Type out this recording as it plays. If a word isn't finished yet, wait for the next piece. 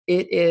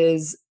it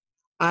is,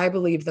 I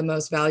believe, the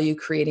most value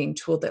creating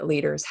tool that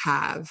leaders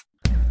have.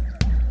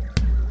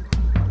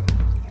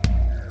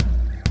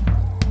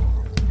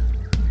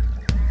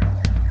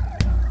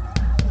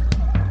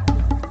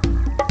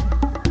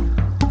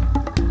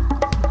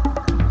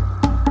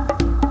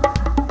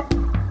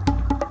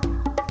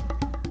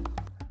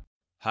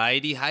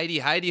 Heidi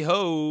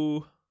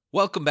ho!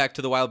 Welcome back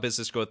to the Wild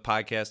Business Growth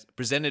Podcast,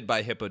 presented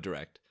by Hippo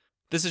Direct.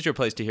 This is your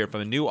place to hear from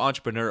a new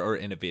entrepreneur or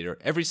innovator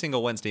every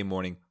single Wednesday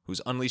morning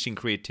who's unleashing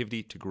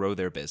creativity to grow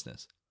their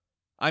business.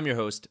 I'm your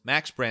host,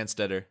 Max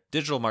Brandstetter,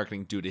 digital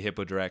marketing dude at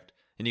Hippo Direct,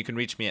 and you can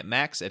reach me at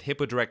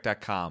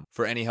max@hippodirect.com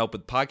for any help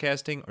with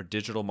podcasting or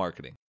digital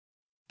marketing.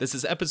 This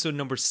is episode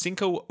number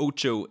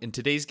 58, and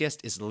today's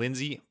guest is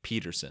Lindsay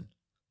Pedersen.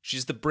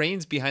 She's the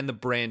brains behind the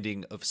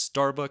branding of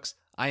Starbucks,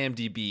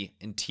 IMDb,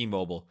 and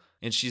T-Mobile,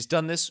 and she's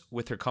done this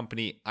with her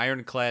company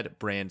Ironclad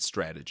Brand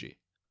Strategy.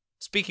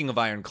 Speaking of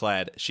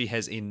Ironclad, she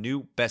has a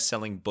new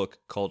best-selling book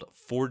called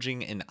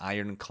Forging an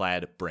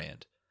Ironclad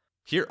Brand.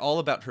 Hear all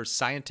about her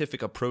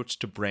scientific approach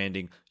to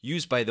branding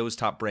used by those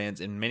top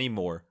brands and many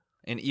more,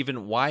 and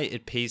even why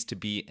it pays to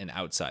be an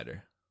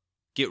outsider.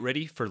 Get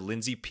ready for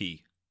Lindsay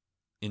P.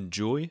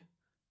 Enjoy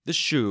the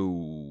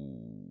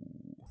show.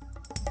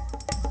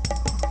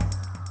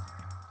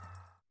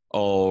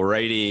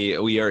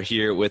 Alrighty, we are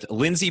here with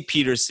Lindsay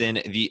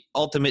Pedersen, the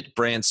ultimate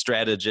brand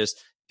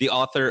strategist, the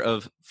author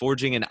of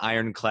Forging an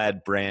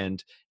Ironclad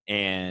Brand,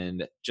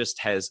 and just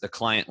has a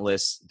client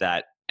list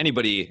that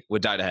anybody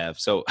would die to have.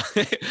 So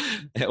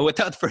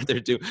without further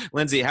ado,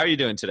 Lindsay, how are you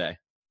doing today?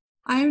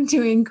 I'm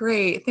doing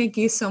great. Thank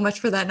you so much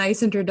for that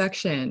nice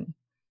introduction.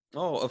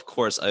 Oh, of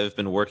course. I've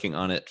been working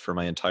on it for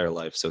my entire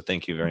life, so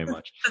thank you very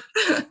much.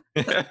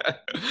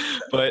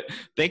 But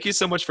thank you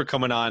so much for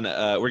coming on.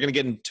 We're going to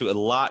get into a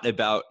lot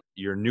about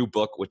your new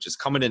book, which is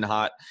coming in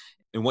hot,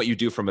 and what you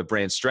do from a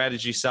brand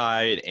strategy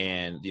side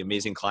and the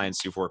amazing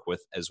clients you've worked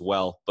with as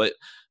well. But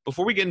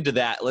before we get into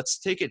that, let's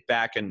take it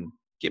back and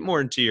get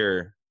more into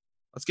your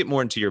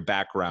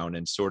background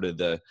and sort of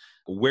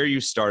where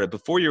you started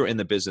before you were in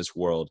the business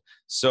world.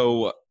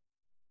 So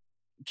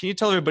can you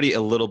tell everybody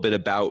a little bit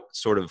about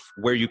sort of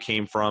where you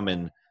came from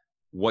and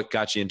what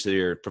got you into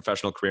your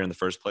professional career in the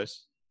first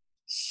place?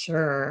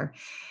 Sure.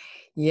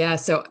 Yeah.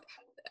 So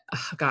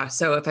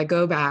if I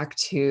go back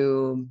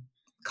to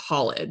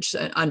college,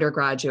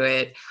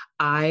 undergraduate,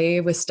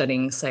 I was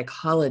studying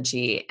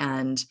psychology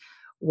and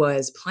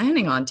was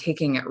planning on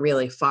taking it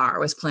really far. I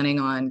was planning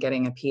on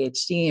getting a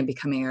PhD and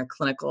becoming a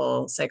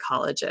clinical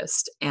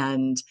psychologist.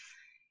 And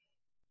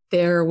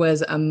there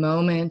was a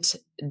moment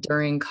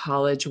during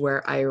college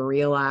where I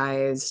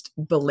realized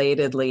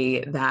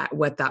belatedly that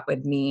what that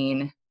would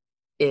mean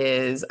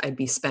is I'd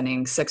be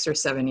spending 6 or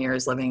 7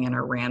 years living in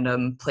a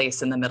random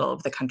place in the middle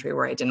of the country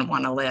where I didn't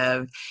want to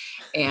live.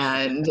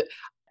 And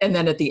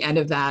then at the end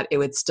of that, I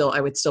would still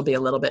be a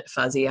little bit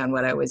fuzzy on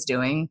what I was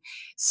doing.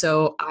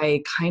 So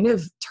I kind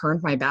of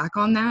turned my back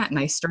on that and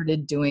I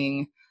started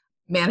doing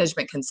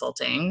management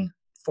consulting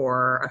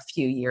for a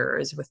few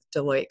years with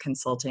Deloitte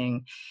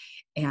Consulting.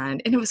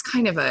 And it was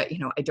kind of I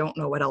don't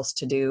know what else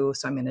to do,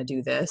 so I'm going to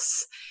do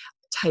this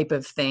type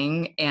of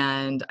thing.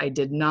 And I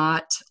did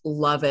not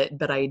love it,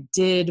 but I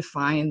did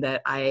find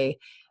that I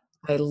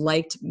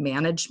liked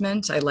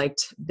management. I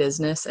liked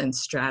business and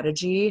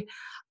strategy,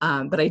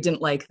 but I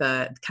didn't like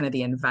the kind of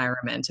the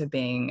environment of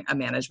being a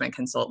management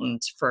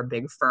consultant for a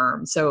big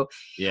firm. So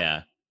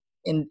yeah,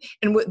 and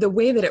the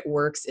way that it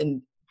works,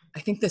 and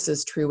I think this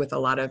is true with a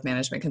lot of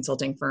management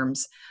consulting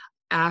firms,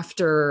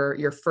 after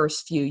your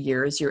first few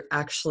years, you're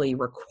actually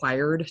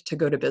required to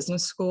go to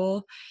business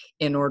school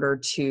in order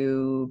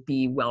to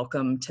be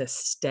welcome to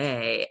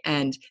stay.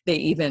 And they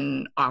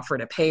even offer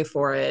to pay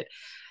for it.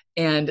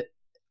 And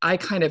I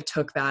kind of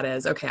took that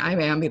as, okay, I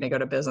am going to go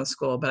to business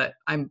school, but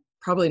I'm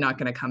probably not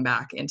going to come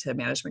back into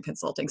management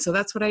consulting. So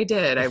that's what I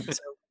did. I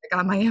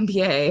got my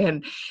MBA,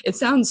 and it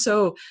sounds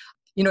so,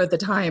 at the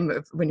time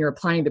when you're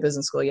applying to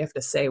business school, you have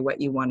to say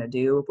what you want to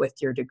do with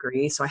your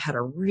degree. So I had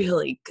a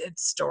really good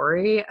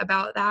story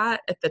about that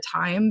at the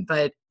time,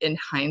 but in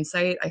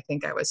hindsight, I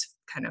think I was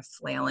kind of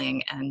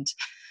flailing.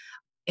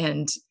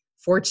 And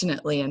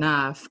fortunately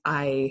enough,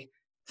 I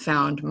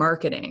found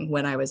marketing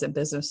when I was in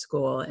business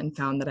school and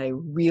found that I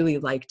really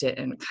liked it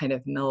and kind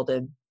of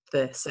melded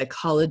the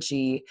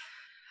psychology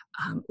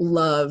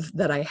love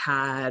that I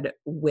had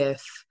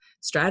with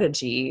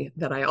strategy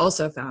that I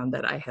also found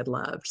that I had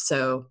loved.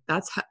 So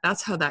that's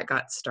how that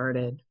got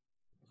started.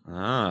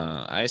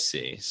 Ah, I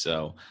see.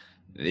 So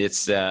it's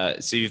so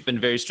you've been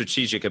very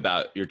strategic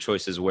about your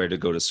choices where to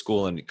go to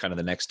school and kind of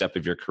the next step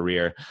of your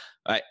career.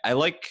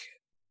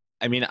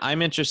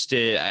 I'm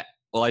interested.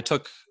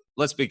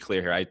 Let's be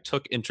clear here. I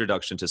took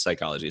Introduction to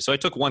Psychology. So I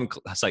took one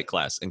psych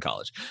class in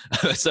college.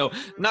 So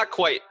not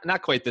quite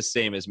the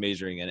same as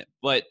majoring in it,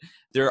 but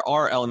there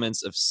are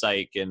elements of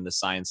psych and the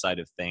science side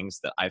of things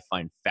that I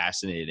find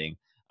fascinating.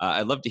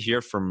 I'd love to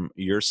hear from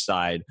your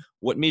side.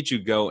 What made you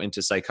go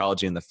into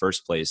psychology in the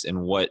first place,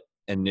 and what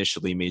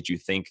initially made you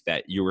think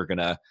that you were going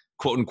to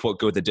quote unquote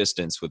go the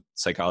distance with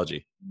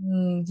psychology?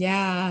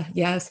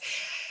 Yes.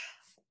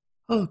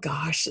 Oh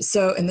gosh.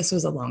 So, and this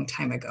was a long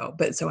time ago,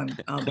 but so No,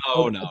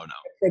 I'll no,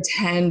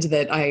 pretend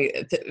that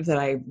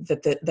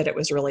that it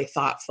was really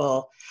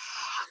thoughtful.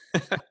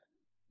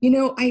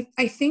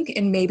 I think,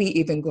 and maybe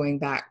even going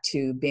back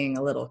to being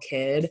a little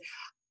kid,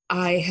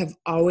 I have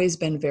always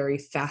been very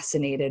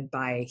fascinated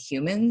by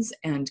humans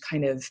and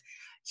kind of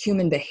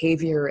human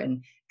behavior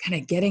and kind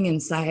of getting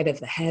inside of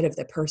the head of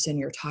the person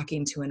you're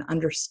talking to and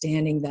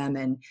understanding them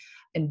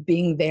and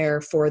being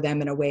there for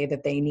them in a way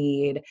that they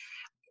need.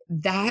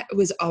 That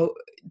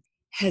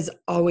has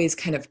always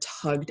kind of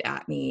tugged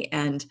at me.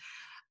 And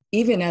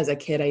even as a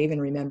kid, I even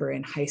remember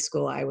in high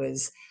school, I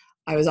was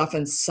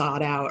often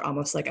sought out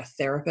almost like a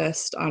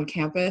therapist on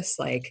campus,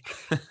 no.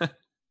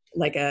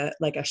 like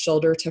a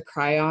shoulder to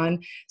cry on.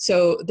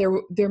 So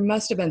there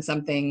must have been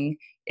something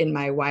in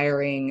my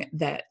wiring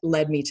that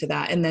led me to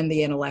that. And then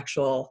the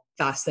intellectual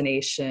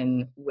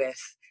fascination with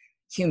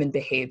human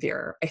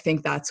behavior. I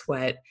think that's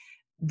what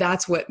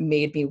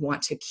made me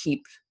want to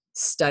keep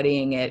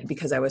studying it,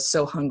 because I was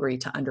so hungry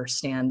to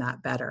understand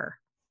that better.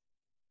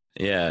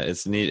 Yeah,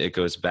 it's neat. It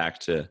goes back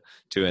to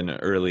an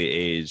early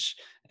age,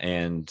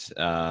 and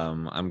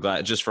I'm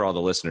glad, just for all the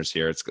listeners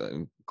here,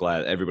 I'm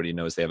glad everybody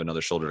knows they have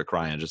another shoulder to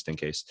cry on, just in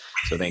case.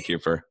 So thank you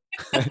for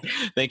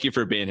thank you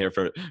for being here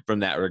from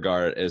that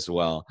regard as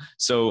well.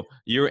 So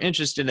you're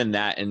interested in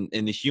that, and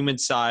in the human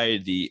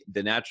side, the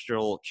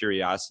natural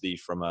curiosity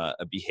from a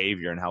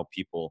behavior and how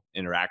people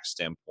interact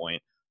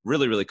standpoint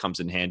really, really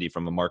comes in handy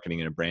from a marketing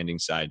and a branding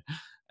side.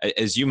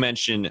 As you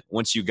mentioned,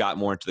 once you got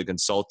more into the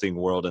consulting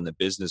world and the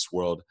business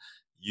world,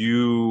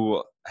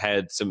 you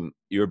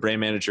were a brand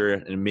manager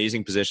in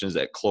amazing positions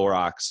at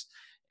Clorox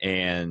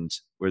and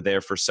were there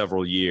for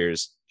several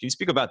years. Can you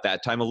speak about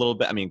that time a little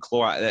bit? I mean,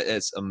 Clorox,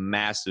 it's a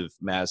massive,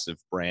 massive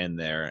brand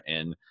there.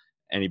 And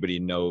anybody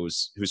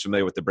knows who's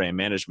familiar with the brand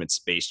management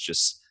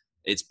space,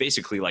 it's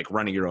basically like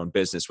running your own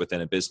business within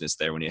a business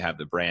there when you have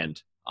the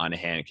brand on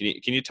hand.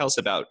 Can you tell us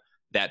about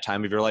that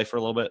time of your life for a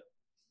little bit?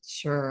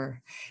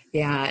 Sure.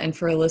 Yeah. And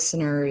for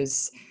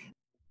listeners,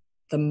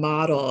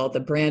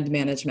 the brand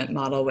management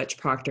model, which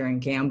Procter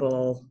and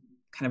Gamble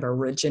kind of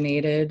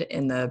originated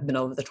in the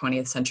middle of the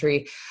 20th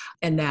century,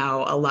 and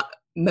now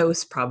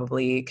most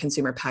probably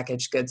consumer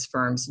packaged goods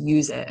firms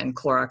use it, and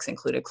Clorox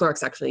included.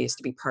 Clorox actually used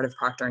to be part of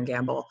Procter and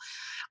Gamble.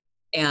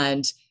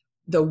 And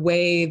the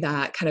way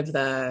that kind of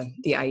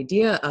the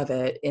idea of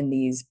it in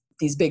these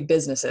big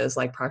businesses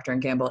like Procter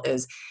and Gamble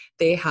is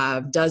they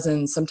have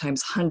dozens,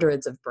 sometimes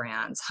hundreds of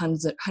brands,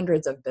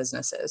 hundreds of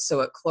businesses.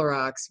 So at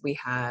Clorox, we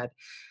had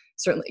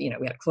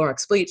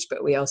Clorox bleach,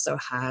 but we also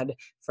had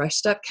Fresh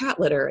Step cat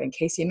litter and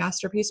Casey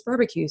Masterpiece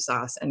barbecue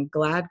sauce and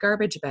Glad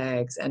garbage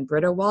bags and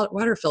Brita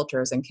water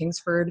filters and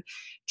Kingsford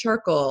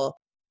charcoal.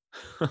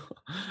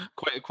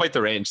 Quite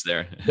the range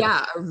there.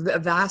 Yeah, a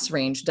vast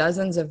range,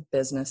 dozens of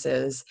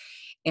businesses.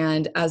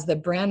 And as the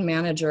brand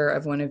manager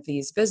of one of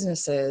these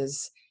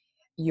businesses,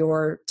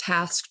 you're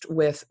tasked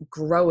with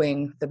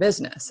growing the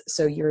business.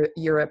 So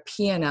you're a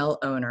P&L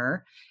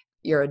owner,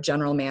 you're a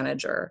general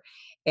manager.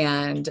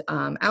 And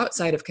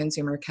outside of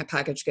consumer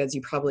packaged goods,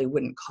 you probably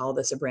wouldn't call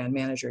this a brand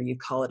manager.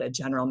 You'd call it a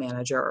general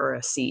manager or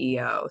a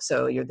CEO.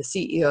 So you're the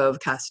CEO of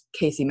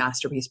Casey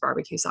Masterpiece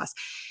barbecue sauce.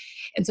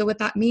 And so what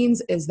that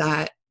means is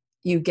that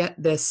you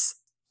get this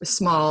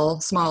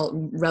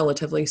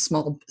relatively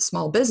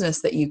small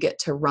business that you get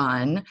to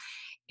run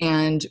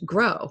and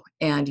grow,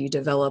 and you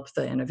develop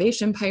the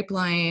innovation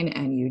pipeline,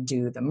 and you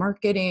do the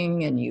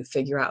marketing, and you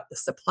figure out the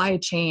supply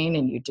chain,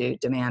 and you do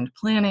demand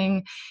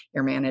planning.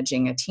 You're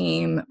managing a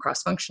team, a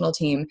cross-functional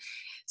team.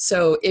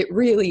 So it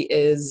really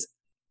is,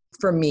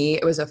 for me,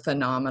 it was a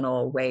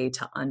phenomenal way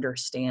to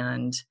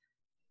understand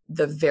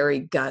the very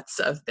guts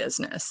of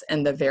business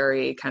and the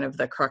very kind of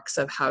the crux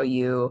of how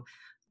you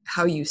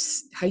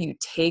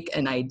take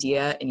an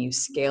idea and you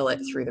scale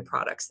it through the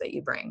products that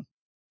you bring.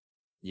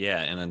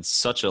 Yeah, and on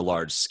such a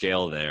large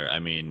scale there. I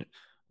mean,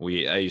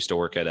 I used to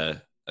work at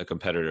a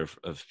competitor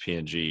of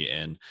P&G,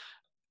 and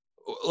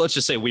let's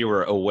just say we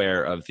were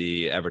aware of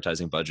the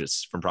advertising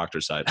budgets from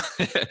Proctor's side.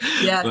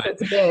 Yes, But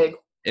it's big.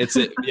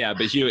 yeah,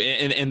 but huge,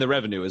 and the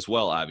revenue as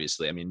well,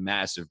 obviously. I mean,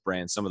 massive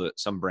brands,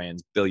 some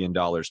brands $1 billion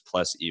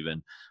plus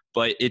even.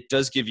 But it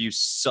does give you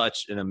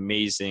such an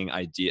amazing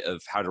idea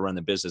of how to run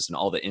the business and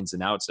all the ins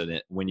and outs of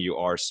it when you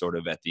are sort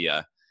of at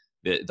the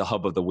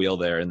hub of the wheel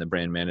there in the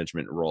brand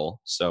management role.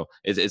 So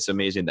it's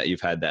amazing that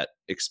you've had that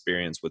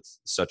experience with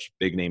such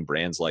big name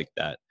brands like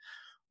that.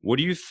 What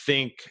do you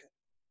think?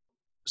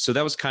 So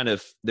that was kind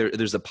of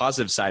there's a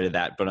positive side of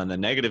that, but on the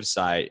negative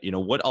side,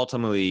 what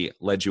ultimately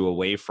led you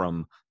away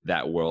from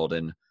that world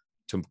and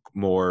to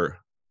more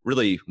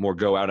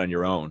go out on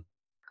your own?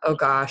 Oh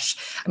gosh.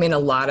 I mean, a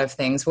lot of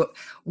things.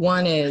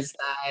 One is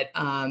that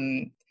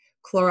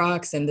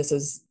Clorox, and this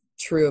is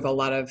true of a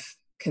lot of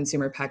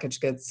consumer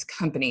packaged goods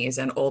companies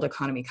and old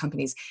economy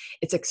companies,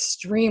 it's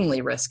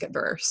extremely risk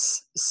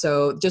averse.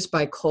 So just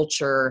by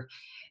culture,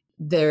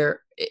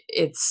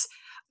 it's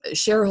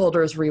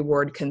shareholders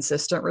reward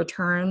consistent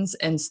returns,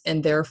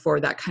 and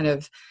therefore that kind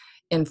of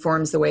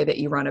informs the way that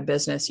you run a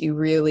business. You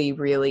really,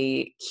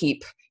 really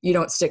you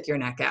don't stick your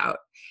neck out.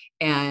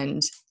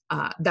 And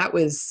that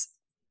was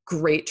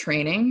great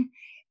training.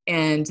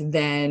 And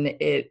then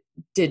it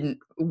didn't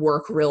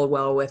work real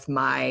well with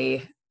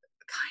my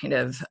kind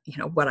of,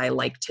 what I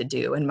like to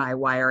do and my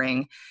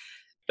wiring.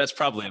 That's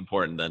probably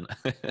important then.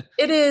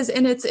 It is.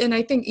 And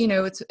I think,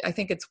 I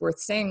think it's worth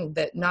saying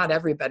that not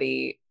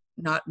everybody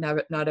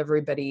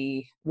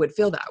would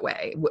feel that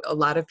way. A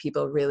lot of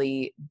people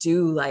really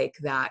do like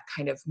that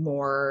kind of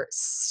more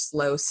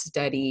slow,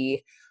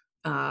 steady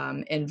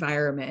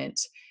environment.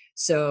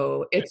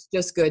 So it's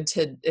just good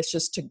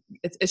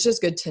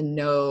to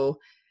know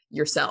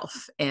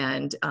yourself.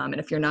 And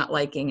if you're not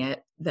liking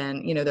it,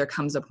 then, there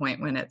comes a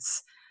point when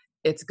it's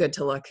good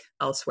to look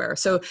elsewhere.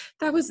 So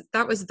that was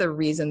the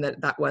reason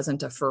that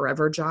wasn't a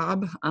forever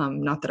job.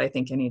 Not that I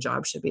think any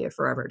job should be a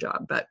forever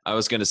job, but I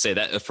was going to say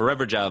that a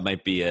forever job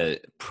might be a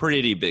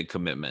pretty big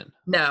commitment.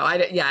 No,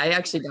 I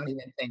actually don't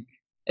even think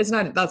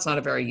that's not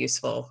a very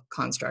useful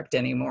construct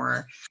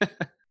anymore.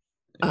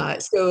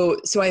 So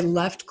I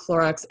left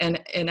Clorox,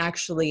 and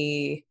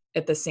actually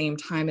at the same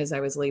time as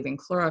I was leaving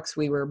Clorox,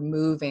 we were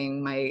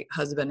moving, my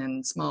husband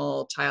and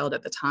small child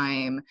at the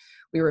time,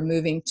 we were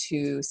moving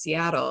to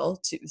Seattle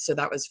so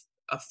that was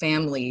a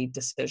family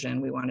decision.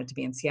 We wanted to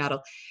be in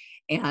Seattle.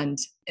 And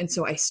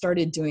so I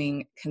started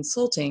doing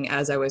consulting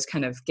as I was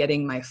kind of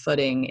getting my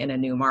footing in a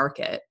new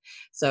market.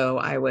 So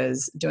I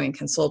was doing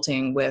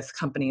consulting with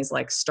companies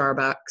like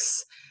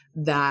Starbucks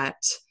that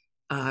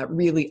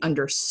really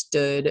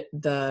understood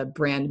the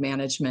brand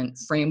management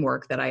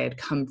framework that I had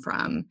come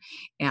from.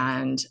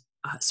 And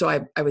so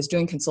I was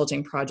doing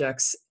consulting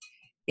projects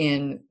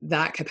in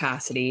that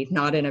capacity,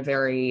 not in a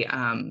very,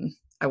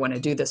 I want to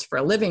do this for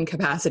a living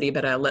capacity,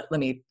 but let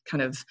me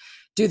kind of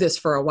do this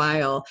for a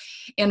while.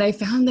 And I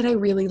found that I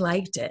really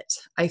liked it.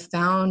 I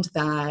found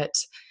that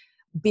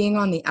being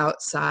on the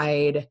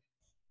outside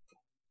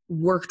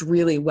worked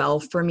really well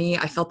for me.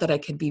 I felt that I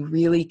could be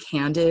really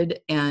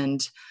candid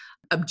and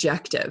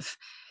objective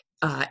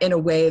in a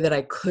way that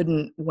I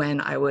couldn't when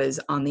I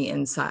was on the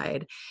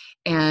inside.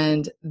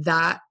 And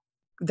that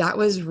got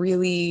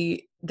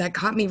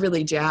me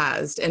really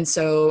jazzed. And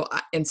so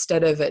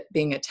instead of it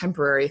being a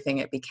temporary thing,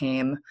 it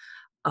became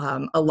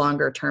a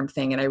longer term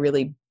thing. And I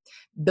really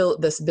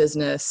built this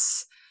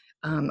business,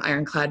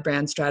 Ironclad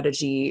brand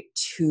strategy,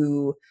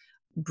 to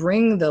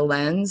bring the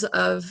lens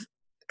of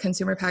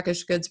consumer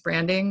packaged goods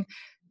branding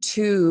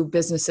to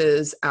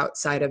businesses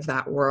outside of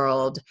that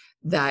world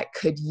that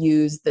could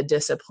use the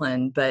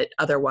discipline, but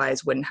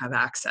otherwise wouldn't have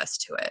access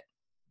to it.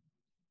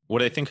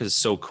 What I think is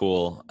so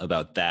cool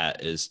about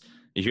that is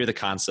you hear the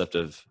concept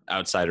of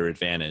outsider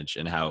advantage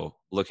and how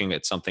looking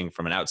at something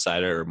from an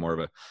outsider or more of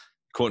a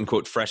quote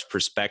unquote fresh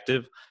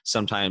perspective,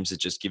 sometimes it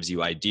just gives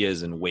you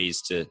ideas and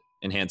ways to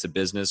enhance a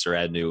business or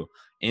add new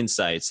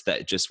insights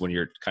that just when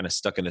you're kind of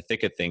stuck in the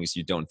thick of things,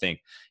 you don't think.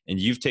 And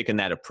you've taken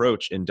that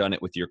approach and done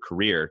it with your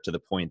career to the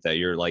point that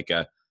you're like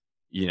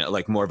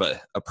like more of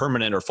a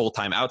permanent or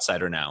full-time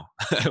outsider now,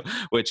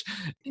 which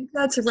I think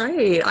that's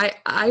right.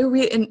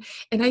 And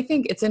I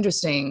think it's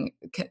interesting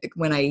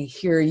when I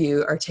hear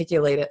you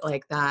articulate it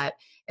like that.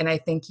 And I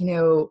think,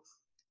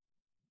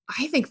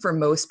 I think for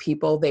most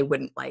people, they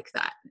wouldn't like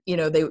that.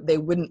 They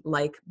wouldn't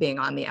like being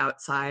on the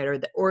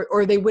outside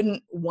or they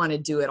wouldn't want to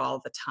do it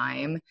all the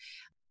time.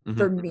 Mm-hmm.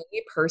 For me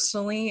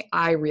personally,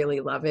 I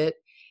really love it.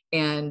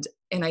 And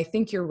I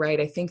think you're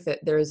right. I think that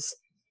there's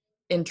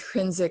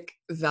intrinsic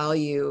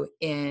value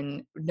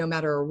in, no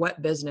matter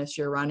what business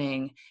you're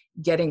running,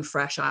 getting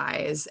fresh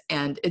eyes.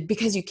 And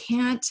because you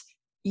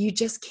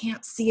just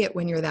can't see it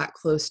when you're that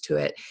close to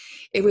it.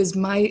 It was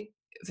my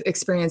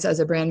experience as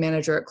a brand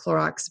manager at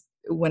Clorox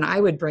when I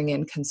would bring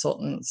in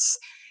consultants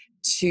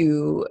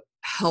to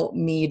help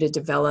me to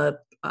develop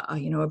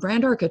a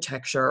brand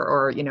architecture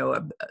or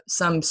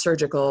some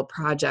surgical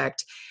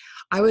project.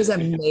 I was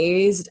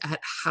amazed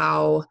at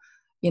how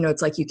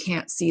it's like you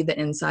can't see the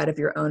inside of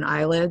your own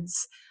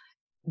eyelids.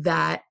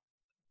 That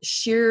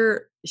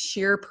sheer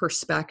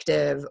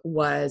perspective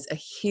was a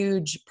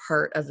huge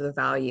part of the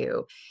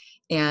value.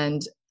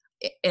 And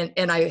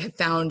I have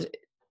found,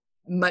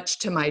 much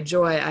to my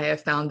joy, I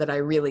have found that I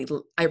really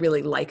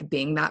like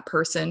being that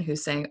person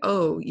who's saying,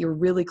 "Oh, you're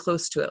really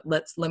close to it.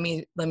 Let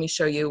me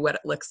show you what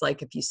it looks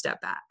like if you step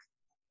back."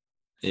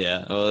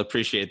 Yeah, well, I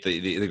appreciate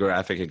the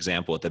graphic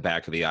example at the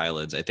back of the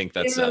eyelids. I think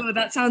that's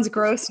that sounds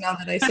gross now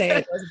that I say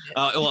it, doesn't it?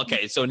 Well,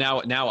 okay, so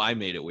now I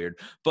made it weird,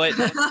 but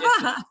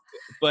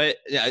but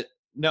yeah,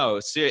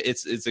 no,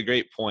 it's a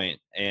great point,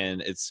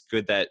 and it's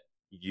good that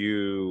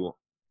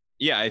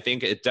I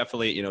think it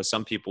definitely,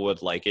 some people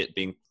would like it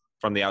being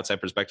from the outside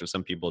perspective,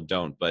 some people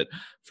don't, but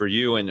for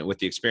you and with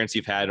the experience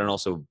you've had and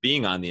also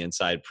being on the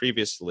inside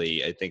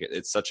previously, I think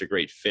it's such a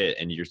great fit,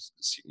 and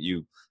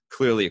you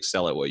clearly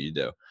excel at what you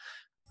do.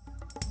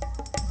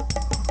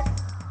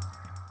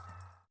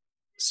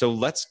 So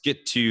let's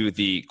get to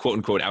the quote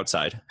unquote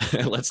outside.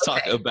 Let's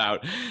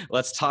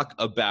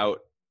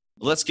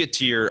get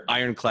to your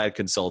Ironclad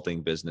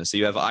consulting business. So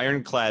you have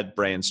Ironclad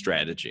brand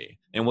strategy,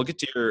 and we'll get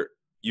to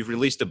you've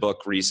released a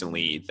book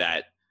recently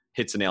that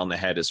hits the nail on the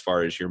head as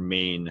far as your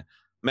main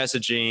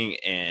messaging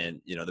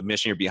and, the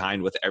mission you're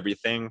behind with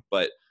everything.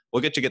 But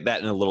we'll get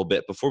that in a little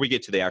bit. Before we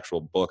get to the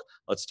actual book,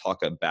 let's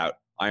talk about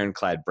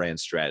Ironclad brand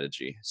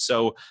strategy.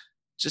 So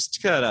just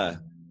to kind of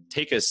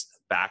take us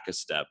back a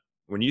step,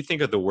 when you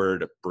think of the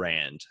word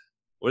brand,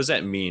 what does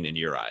that mean in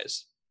your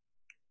eyes?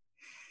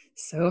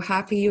 So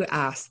happy you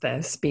asked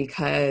this,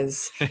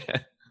 because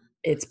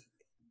it's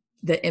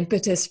the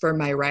impetus for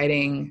my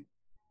writing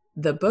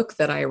the book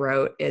that I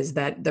wrote is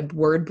that the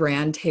word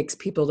brand takes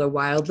people to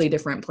wildly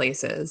different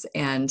places.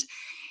 And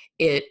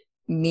it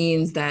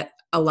means that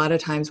a lot of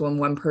times when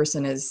one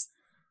person is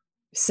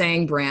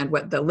saying brand,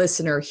 what the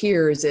listener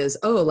hears is,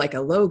 oh, like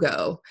a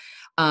logo,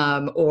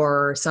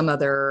 or some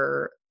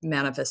other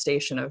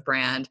manifestation of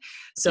brand.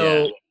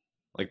 So, yeah,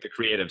 like the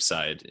creative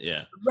side.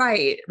 Yeah.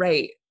 right.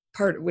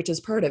 Which is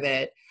part of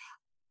it.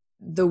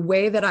 The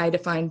way that I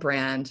define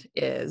brand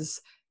is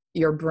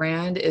your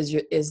brand is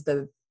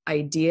the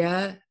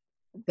idea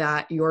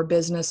that your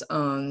business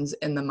owns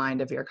in the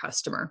mind of your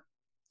customer.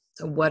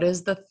 So what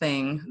is the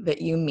thing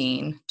that you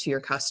mean to your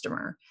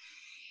customer?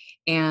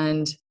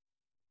 And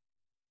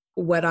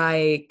what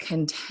I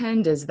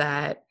contend is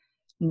that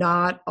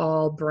not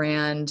all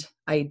brand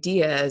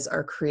ideas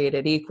are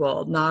created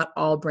equal. Not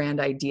all brand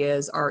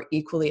ideas are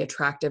equally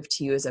attractive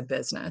to you as a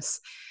business.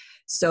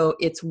 So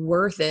it's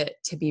worth it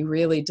to be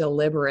really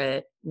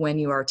deliberate when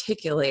you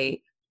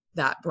articulate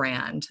that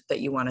brand that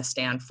you want to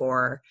stand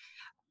for,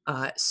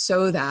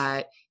 so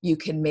that you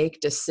can make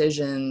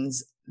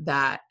decisions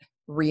that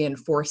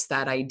reinforce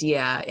that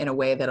idea in a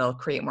way that'll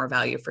create more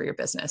value for your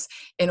business,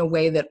 in a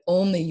way that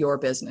only your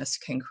business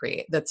can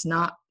create. That's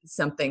not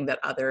something that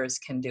others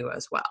can do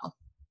as well.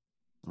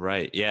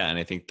 Right. Yeah. And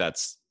I think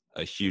that's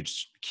a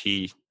huge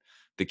key.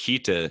 The key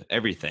to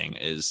everything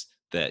is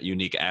that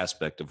unique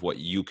aspect of what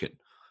you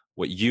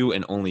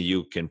and only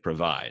you can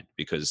provide,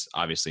 because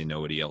obviously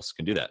nobody else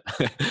can do that.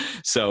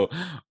 So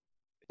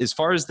as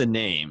far as the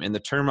name and the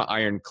term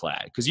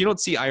ironclad, because you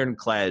don't see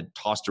ironclad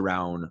tossed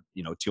around,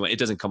 it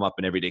doesn't come up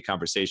in everyday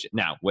conversation.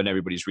 Now, when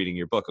everybody's reading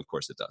your book, of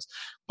course it does.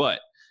 But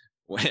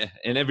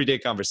in everyday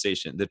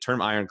conversation, the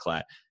term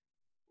ironclad,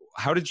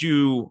 how did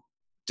you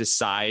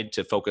decide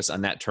to focus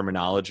on that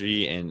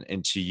terminology?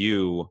 And to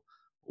you,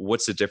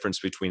 what's the difference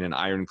between an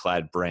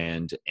ironclad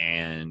brand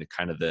and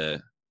kind of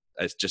the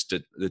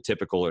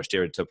typical or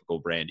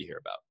stereotypical brand you hear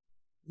about?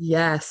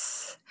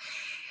 Yes.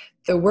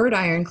 The word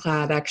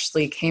ironclad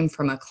actually came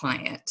from a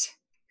client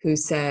who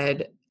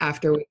said,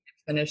 after we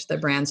finished the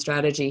brand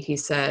strategy, he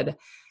said,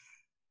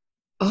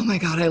 oh my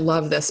God, I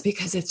love this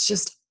because it's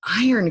just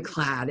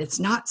ironclad.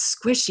 It's not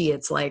squishy.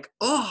 It's like,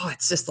 oh,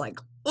 it's just like,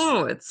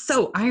 oh, it's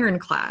so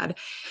ironclad.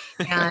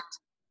 And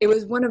it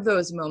was one of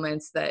those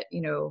moments that,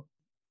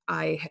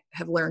 I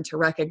have learned to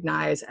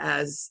recognize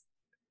as,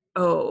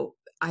 oh,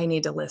 I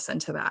need to listen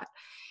to that.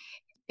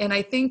 And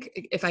I think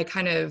if I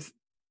kind of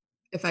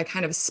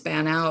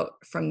span out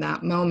from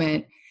that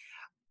moment,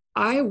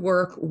 I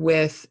work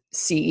with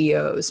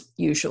CEOs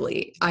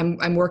usually.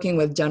 I'm working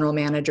with general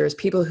managers,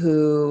 people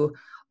who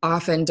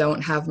often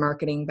don't have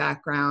marketing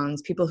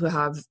backgrounds, people who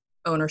have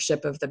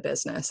ownership of the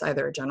business,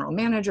 either general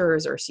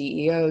managers or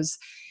CEOs,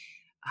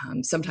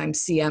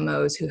 sometimes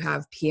CMOs who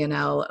have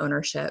P&L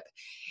ownership.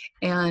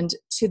 And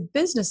to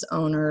business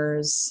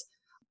owners,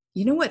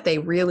 you know what they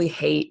really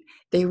hate?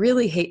 They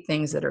really hate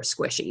things that are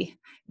squishy.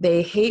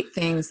 They hate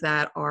things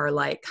that are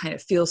like kind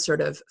of feel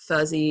sort of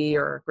fuzzy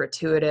or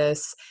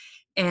gratuitous.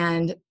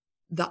 And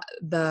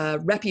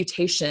the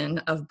reputation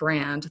of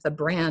brand, the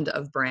brand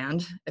of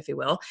brand, if you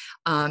will,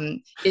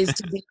 is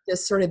to be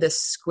this sort of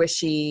this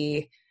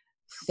squishy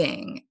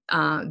thing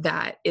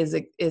that is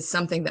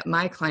something that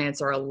my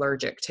clients are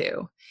allergic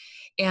to.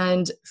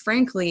 And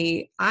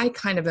frankly, I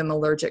kind of am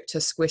allergic to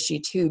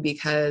squishy too,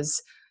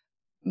 because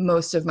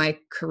most of my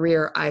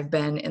career I've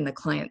been in the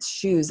client's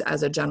shoes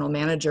as a general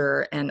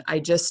manager, and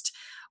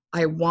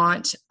I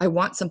want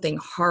something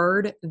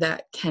hard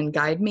that can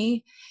guide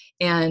me.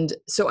 And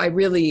so I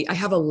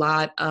have a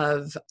lot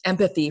of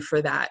empathy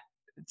for that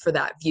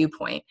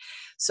viewpoint.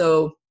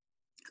 So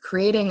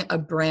creating a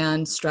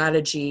brand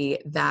strategy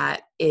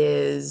that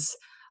is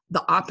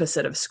the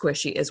opposite of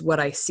squishy is what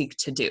I seek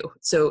to do.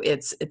 So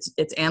it's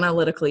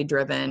analytically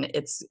driven.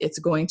 It's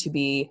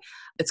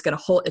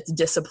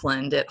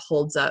disciplined. It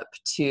holds up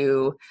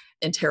to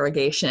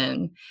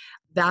interrogation.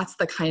 That's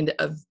the kind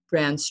of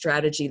brand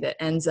strategy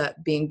that ends up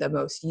being the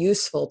most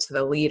useful to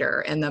the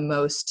leader and the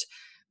most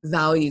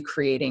value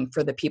creating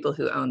for the people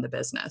who own the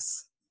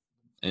business.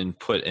 And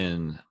put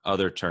in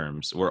other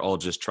terms, we're all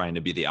just trying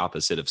to be the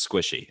opposite of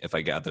squishy, if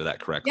I gather that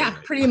correctly. Yeah,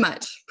 right? Pretty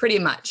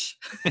much.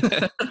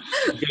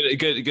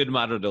 good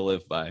motto to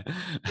live by.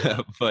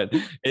 But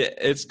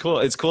it's cool.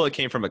 It's cool it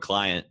came from a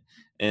client.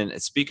 And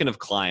speaking of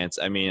clients,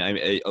 I mean,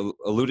 I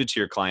alluded to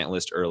your client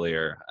list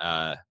earlier.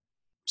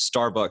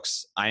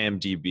 Starbucks,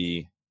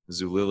 IMDb,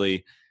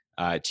 Zulily,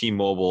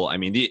 T-Mobile. I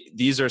mean,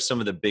 these are some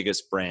of the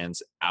biggest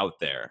brands out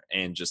there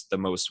and just the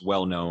most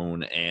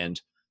well-known, and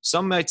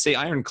some might say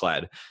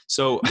ironclad.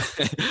 So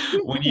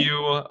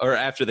or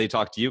after they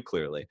talk to you,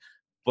 clearly.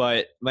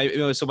 But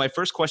my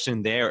first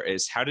question there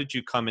is, how did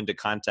you come into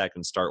contact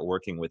and start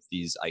working with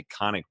these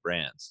iconic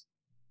brands?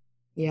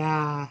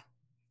 Yeah.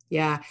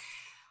 Yeah.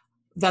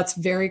 That's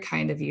very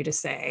kind of you to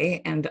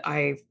say. And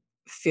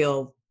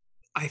feel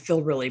I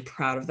feel really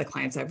proud of the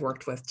clients I've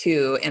worked with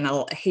too. And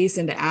I'll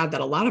hasten to add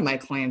that a lot of my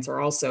clients are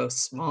also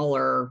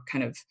smaller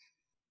kind of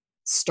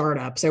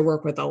startups. I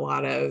work with a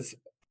lot of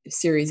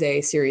Series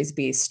A, Series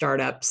B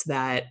startups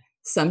that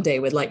someday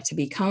would like to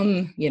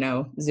become,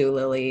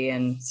 Zulily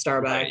and Right.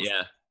 Starbucks.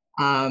 Yeah.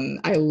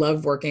 I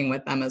love working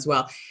with them as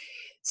well.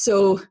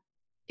 So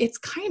it's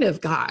kind of,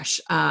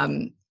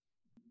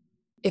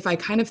 if I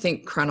kind of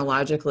think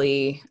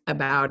chronologically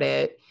about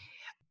it,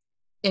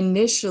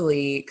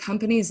 initially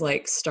companies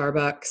like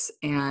Starbucks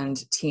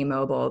and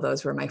T-Mobile,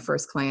 those were my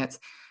first clients.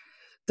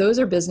 Those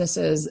are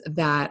businesses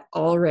that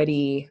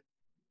already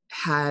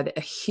had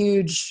a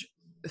huge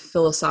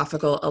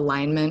philosophical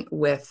alignment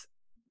with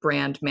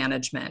brand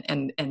management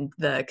and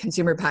the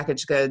consumer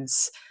packaged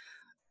goods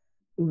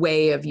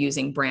way of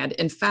using brand.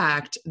 In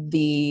fact,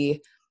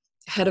 the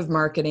head of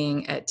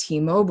marketing at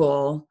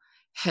T-Mobile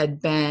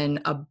had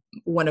been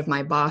one of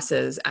my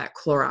bosses at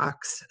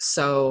Clorox.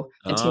 So,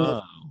 and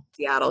T-Mobile Oh,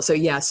 Seattle. So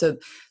yeah,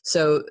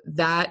 so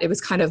that it was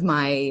kind of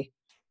my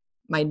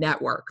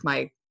network,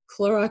 my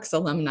Clorox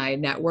alumni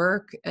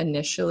network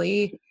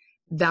initially.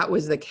 That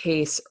was the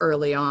case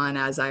early on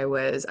as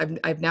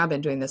I've now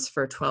been doing this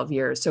for 12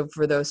 years. So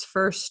for those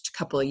first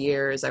couple of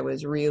years, I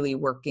was really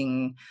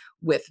working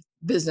with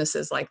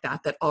businesses like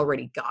that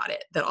already got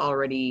it, that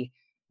already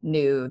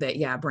knew that,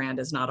 yeah, brand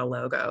is not a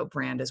logo,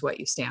 brand is what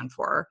you stand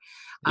for.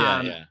 yeah,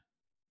 Um, yeah.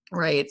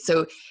 right.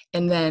 So,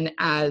 and then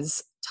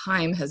as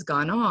time has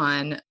gone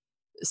on,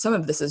 some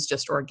of this is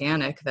just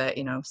organic that,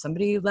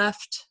 somebody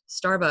left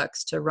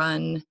Starbucks to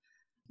run,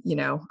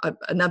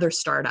 another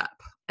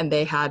startup and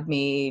they had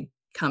me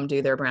come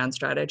do their brand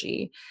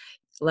strategy.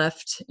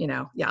 Left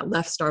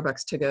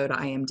Starbucks to go to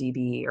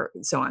IMDb or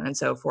so on and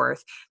so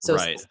forth. So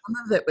some Right.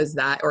 of it was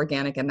that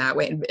organic in that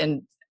way.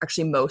 And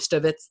actually most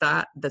of it's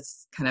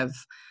that's kind of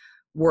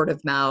word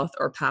of mouth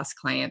or past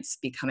clients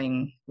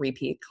becoming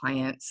repeat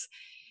clients.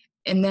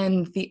 And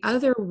then the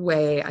other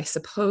way, I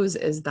suppose,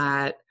 is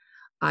that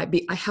I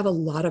have a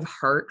lot of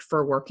heart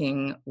for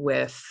working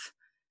with,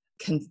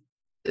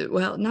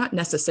 not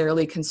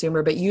necessarily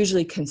consumer, but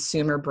usually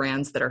consumer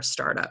brands that are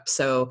startups.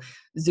 So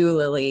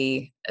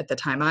Zulily, at the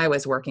time I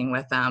was working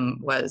with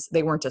them,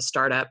 they weren't a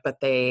startup, but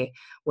they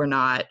were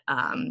not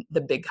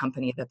the big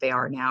company that they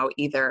are now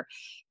either.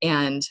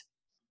 And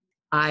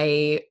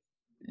I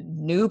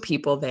knew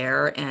people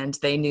there, and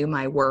they knew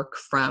my work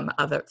from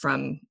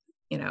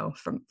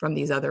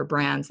these other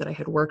brands that I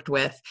had worked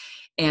with.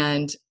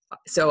 And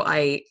so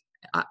I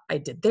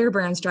did their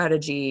brand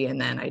strategy, and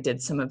then I did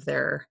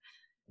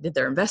did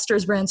their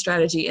investors brand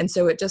strategy. And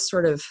so it just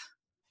sort of,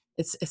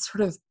 it's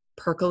sort of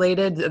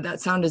percolated. That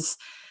sounds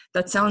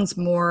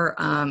more,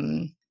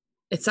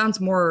 it sounds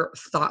more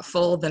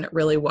thoughtful than it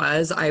really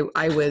was. I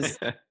was,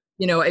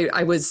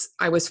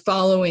 I was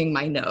following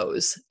my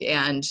nose,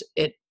 and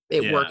it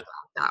Yeah. worked out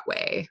that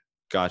way.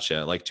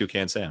 Gotcha. Like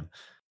Toucan Sam.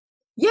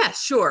 Yeah,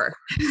 sure.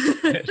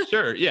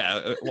 Sure.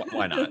 Yeah.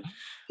 Why not?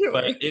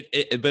 But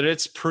Sure. but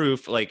it's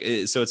proof. Like,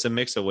 so it's a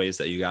mix of ways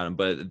that you got them,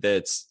 but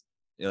that's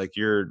like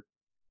you're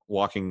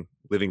walking,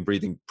 living,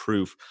 breathing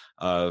proof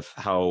of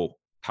how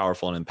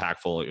powerful and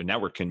impactful your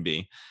network can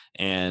be.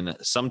 And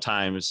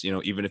sometimes,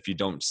 even if you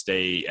don't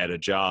stay at a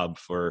job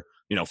for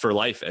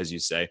life, as you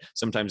say,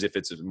 sometimes if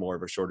it's more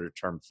of a shorter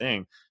term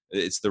thing,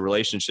 it's the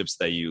relationships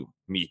that you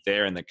meet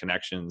there and the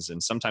connections.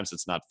 And sometimes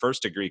it's not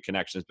first degree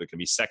connections, but it can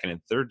be second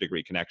and third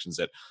degree connections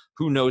that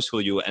who knows who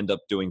you end up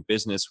doing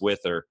business with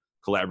or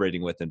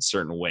collaborating with in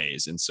certain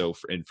ways. And so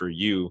for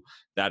you,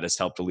 that has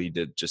helped to lead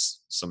to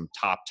just some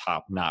top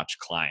notch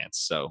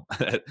clients. So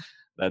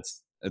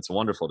it's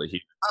wonderful to hear.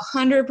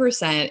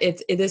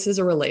 100%. This is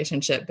a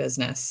relationship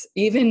business.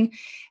 Even,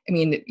 I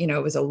mean,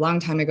 it was a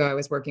long time ago. I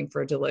was working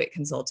for Deloitte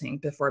Consulting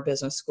before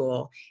business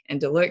school, and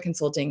Deloitte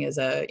Consulting is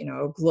a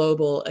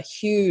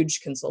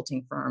huge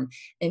consulting firm.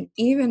 And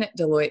even at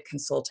Deloitte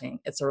Consulting,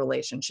 it's a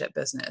relationship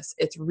business.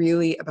 It's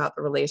really about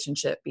the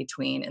relationship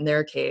between, in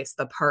their case,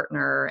 the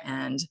partner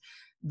and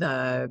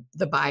the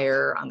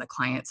buyer on the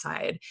client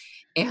side.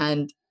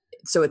 And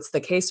so it's the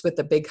case with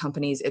the big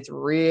companies. It's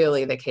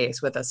really the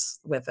case with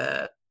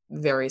a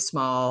very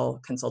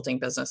small consulting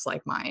business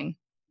like mine.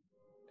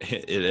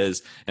 It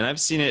is, and I've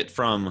seen it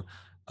from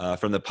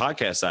the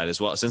podcast side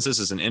as well. Since this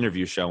is an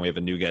interview show, and we have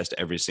a new guest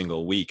every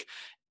single week.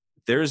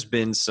 There's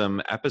been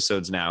some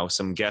episodes now,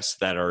 some guests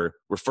that are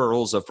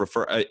referrals of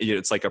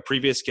it's like a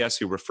previous guest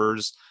who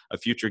refers a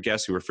future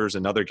guest who refers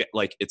another guest.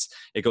 Like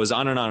it goes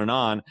on and on and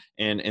on.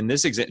 And in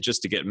this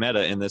just to get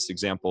meta, in this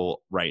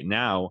example right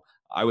now,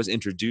 I was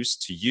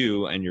introduced to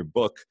you and your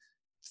book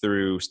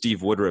through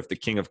Steve Woodruff, the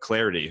King of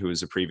Clarity, who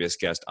was a previous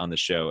guest on the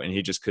show. And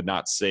he just could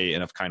not say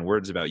enough kind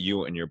words about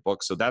you and your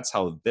book. So that's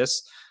how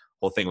this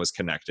whole thing was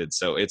connected.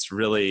 So it's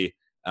really,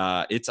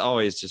 it's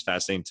always just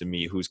fascinating to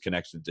me who's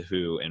connected to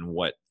who and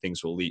what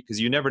things will lead. Because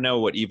you never know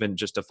what even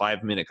just a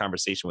 5-minute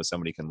conversation with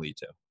somebody can lead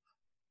to.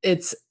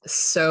 It's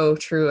so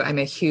true. I'm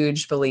a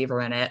huge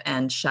believer in it.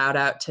 And shout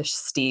out to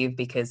Steve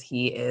because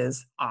he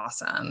is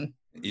awesome.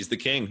 He's the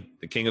king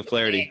of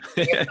clarity.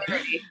 King of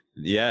clarity.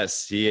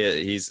 Yes,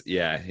 he's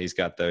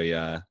got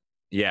the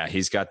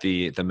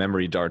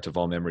memory dart of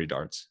all memory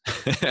darts.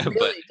 It But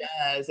really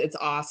does. It's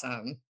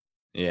awesome.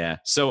 yeah.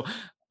 So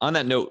on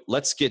that note,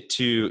 let's get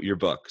to your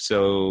book.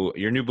 So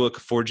your new book,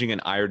 Forging an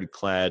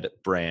Ironclad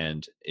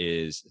Brand,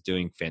 is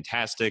doing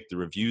fantastic. The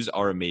reviews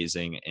are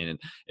amazing, and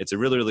it's a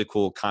really, really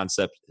cool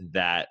concept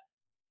that,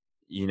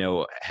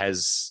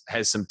 has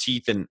some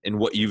teeth in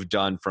what you've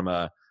done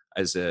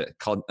as a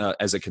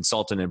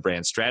consultant and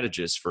brand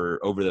strategist for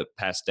over the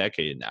past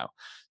decade now.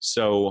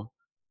 So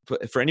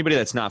for anybody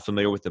that's not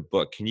familiar with the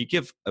book, can you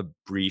give a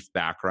brief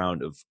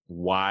background of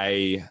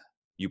why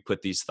you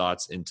put these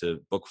thoughts into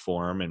book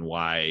form and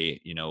why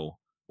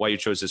you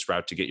chose this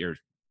route to get your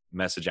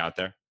message out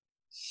there?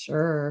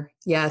 Sure.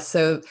 Yeah.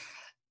 So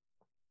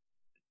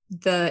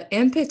the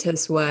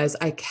impetus was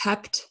I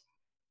kept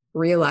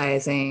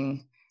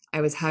realizing I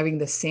was having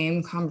the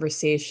same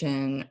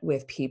conversation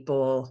with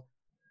people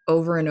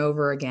over and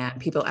over again,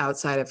 people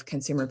outside of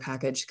consumer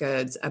packaged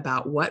goods,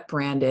 about what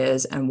brand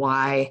is and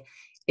why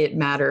it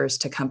matters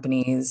to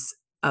companies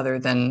other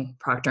than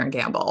Procter and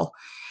Gamble.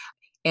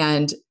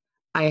 And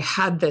I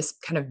had this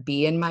kind of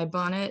bee in my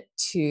bonnet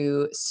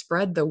to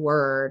spread the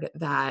word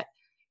that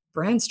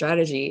brand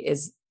strategy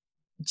is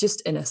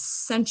just an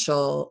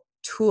essential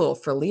tool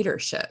for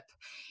leadership.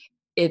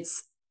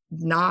 It's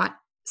not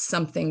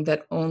something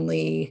that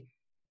only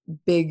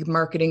big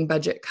marketing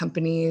budget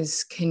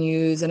companies can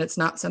use, and it's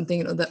not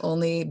something that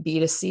only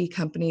B2C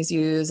companies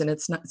use, and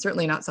it's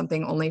certainly not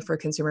something only for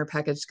consumer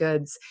packaged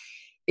goods.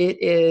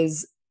 It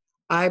is,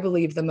 I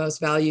believe, the most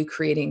value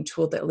creating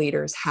tool that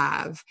leaders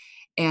have.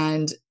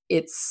 And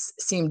it's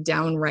seemed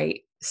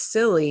downright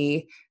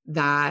silly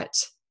that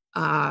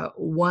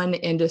one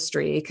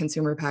industry,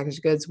 consumer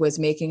packaged goods, was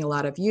making a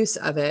lot of use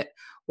of it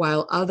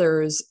while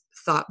others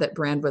thought that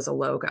brand was a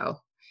logo.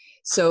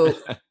 So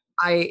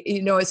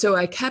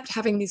I kept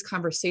having these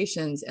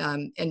conversations,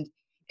 and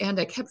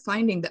I kept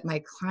finding that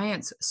my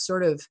clients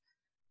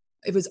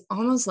it was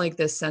almost like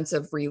this sense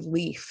of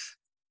relief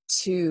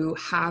to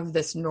have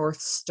this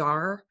North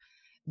Star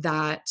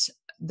that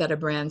a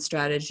brand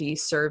strategy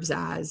serves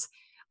as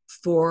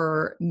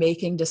for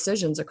making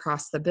decisions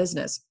across the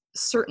business.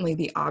 Certainly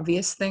the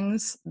obvious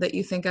things that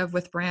you think of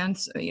with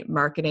brands,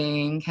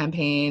 marketing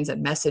campaigns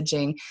and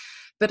messaging,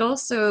 but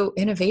also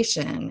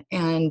innovation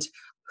and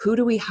who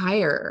do we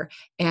hire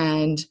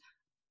and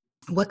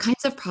what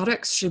kinds of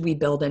products should we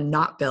build and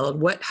not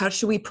build? How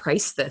should we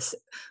price this?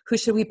 Who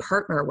should we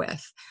partner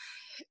with?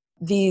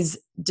 These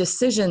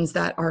decisions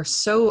that are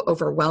so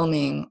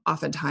overwhelming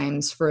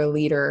oftentimes for a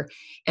leader,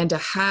 and to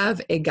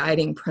have a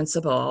guiding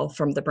principle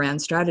from the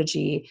brand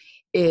strategy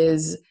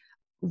is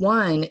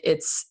one,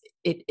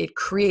 it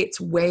creates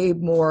way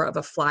more of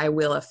a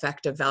flywheel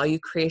effect of value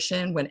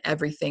creation when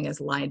everything is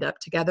lined up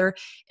together.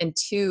 And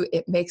two,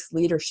 it makes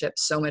leadership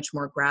so much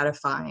more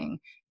gratifying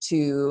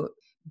to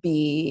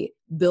be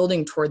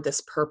building toward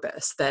this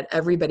purpose that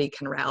everybody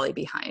can rally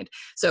behind.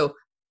 So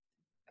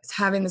I was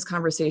having this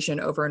conversation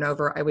over and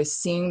over. I was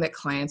seeing that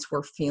clients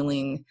were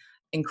feeling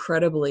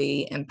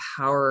incredibly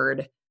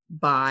empowered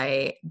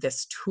by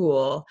this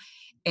tool.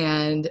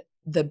 And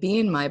the bee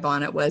in my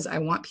bonnet was, I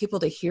want people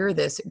to hear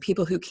this,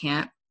 people who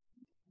can't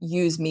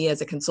use me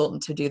as a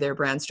consultant to do their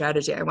brand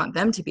strategy. I want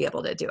them to be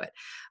able to do it.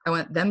 I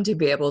want them to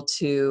be able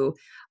to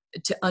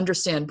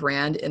understand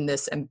brand in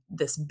this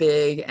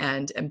big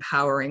and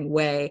empowering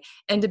way,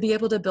 and to be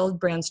able to build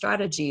brand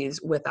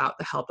strategies without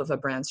the help of a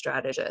brand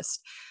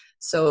strategist.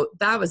 So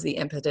that was the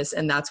impetus,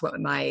 and that's what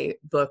my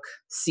book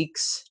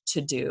seeks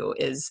to do,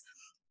 is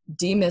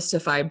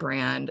demystify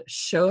brand,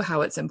 show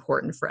how it's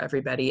important for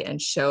everybody, and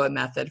show a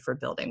method for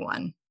building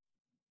one.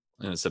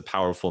 And it's a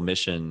powerful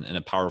mission and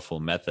a powerful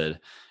method.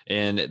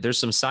 And there's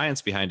some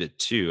science behind it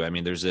too. I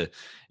mean,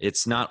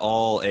 it's not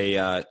all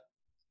a,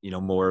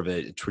 more of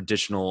a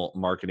traditional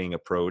marketing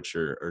approach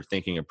or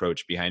thinking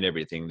approach behind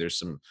everything. There's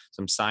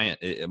some science,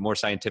 a more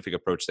scientific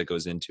approach that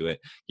goes into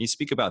it. Can you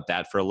speak about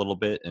that for a little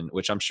bit, and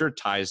which I'm sure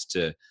ties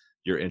to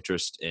your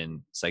interest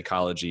in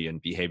psychology and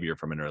behavior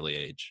from an early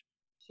age?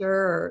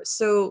 Sure.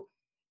 So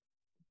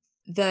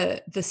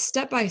the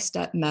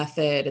step-by-step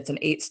method, it's an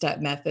 8-step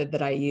method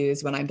that I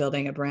use when I'm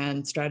building a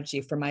brand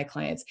strategy for my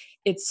clients.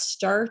 It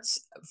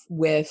starts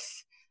with,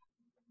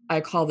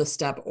 I call the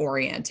step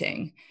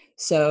orienting.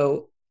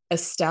 So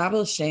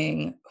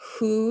establishing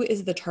who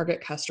is the target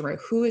customer,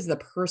 who is the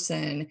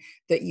person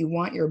that you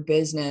want your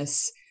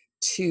business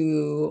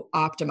to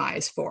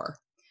optimize for.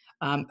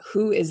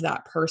 Who is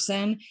that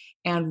person,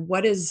 and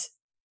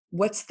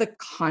what's the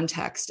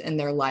context in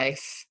their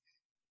life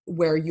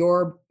where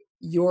your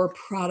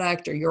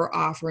product or your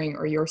offering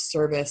or your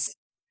service,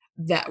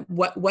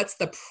 what's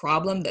the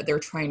problem that they're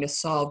trying to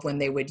solve when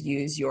they would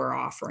use your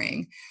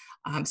offering.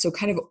 So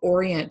kind of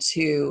orient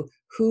to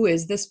who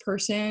is this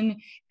person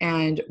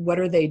and what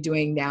are they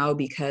doing now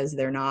because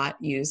they're not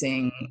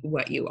using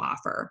what you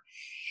offer.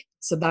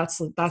 So that's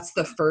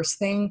the first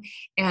thing.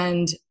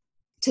 And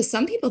to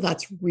some people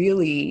that's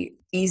really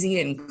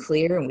easy and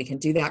clear, and we can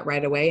do that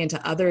right away. And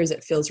to others,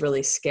 it feels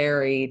really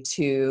scary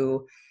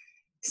to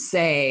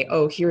say,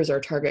 oh, here's our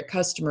target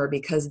customer,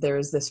 because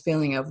there's this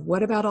feeling of,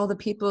 what about all the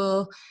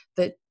people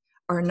that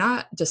are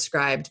not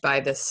described by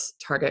this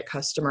target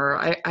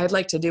customer? I'd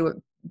like to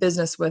do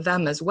business with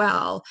them as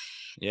well.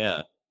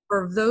 Yeah.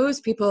 For those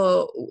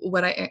people,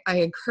 what I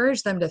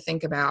encourage them to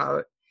think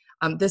about,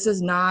 this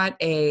is not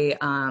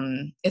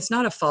it's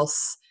not a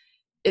false,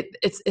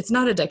 it's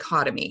not a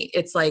dichotomy.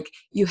 It's like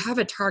you have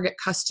a target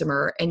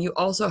customer and you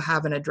also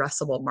have an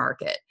addressable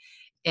market,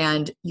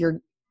 and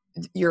your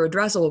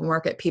addressable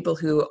market, people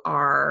who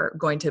are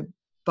going to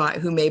buy,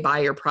 who may buy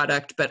your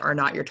product but are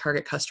not your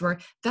target customer,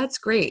 that's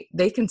great.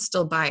 They can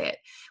still buy it.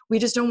 We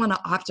just don't want to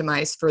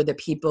optimize for the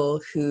people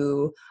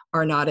who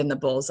are not in the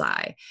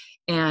bullseye.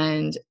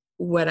 And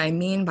what I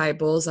mean by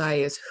bullseye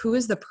is, who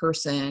is the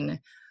person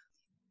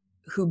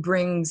who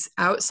brings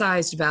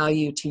outsized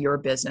value to your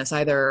business,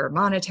 either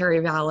monetary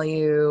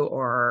value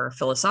or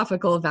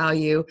philosophical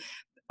value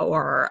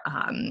or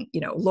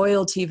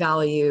loyalty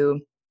value.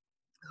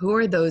 Who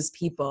are those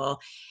people?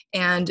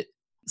 And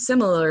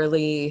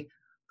similarly,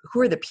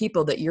 who are the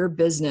people that your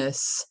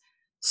business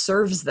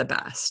serves the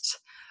best?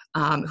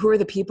 Who are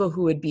the people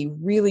who would be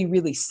really,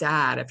 really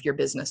sad if your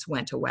business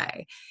went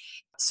away?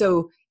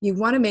 So you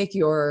want to make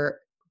your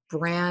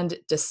brand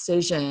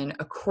decision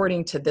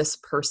according to this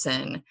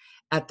person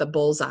at the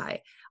bullseye.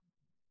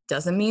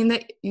 Doesn't mean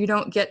that you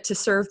don't get to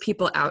serve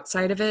people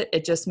outside of it.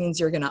 It just means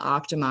you're going to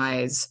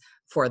optimize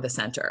for the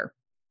center.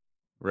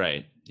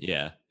 Right.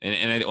 Yeah.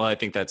 I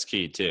think that's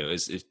key too,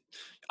 is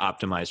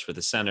optimize for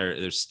the center.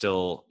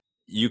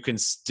 You can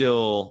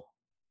still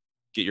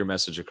get your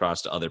message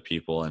across to other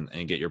people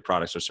and get your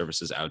products or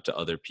services out to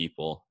other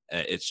people.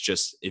 It's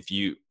just, if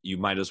you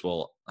might as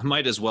well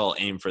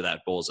aim for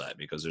that bullseye,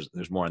 because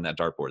there's more on that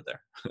dartboard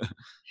there.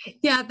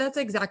 Yeah, that's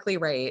exactly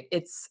right.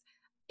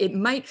 It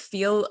might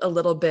feel a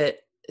little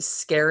bit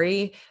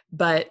scary,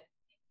 but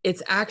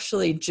it's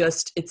actually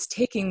it's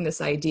taking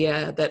this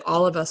idea that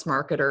all of us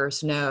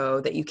marketers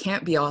know, that you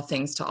can't be all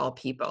things to all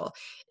people.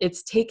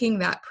 It's taking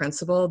that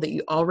principle that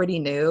you already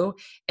knew,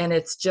 and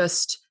it's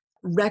just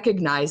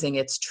recognizing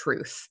its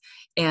truth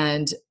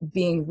and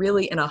being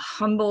really, in a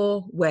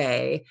humble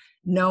way,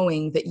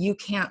 knowing that you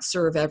can't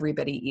serve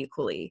everybody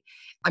equally.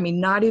 I mean,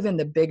 not even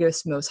the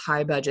biggest, most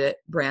high budget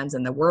brands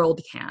in the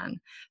world can.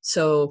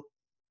 So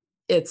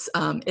it's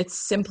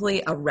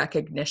simply a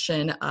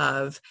recognition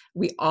of,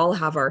 we all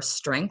have our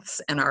strengths,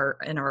 and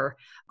our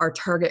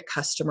target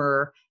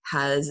customer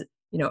has,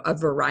 a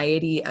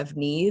variety of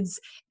needs,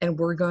 and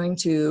we're going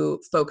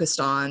to focus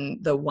on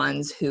the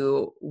ones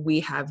who we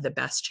have the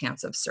best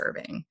chance of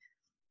serving.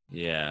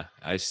 Yeah,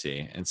 I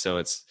see. And so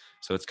it's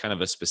kind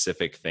of a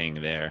specific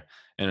thing there.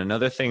 And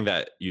another thing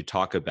that you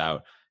talk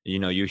about,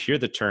 you hear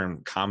the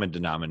term common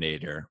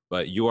denominator,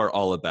 but you are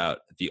all about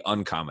the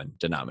uncommon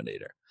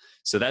denominator.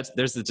 So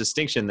there's the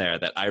distinction there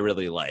that I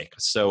really like.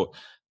 So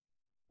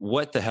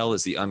what the hell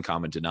is the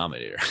uncommon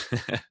denominator?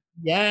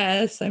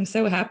 Yes, I'm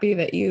so happy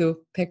that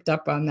you picked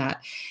up on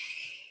that.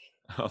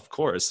 Of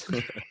course.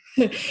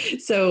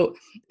 So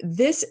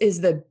this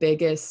is the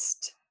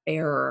biggest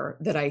error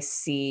that I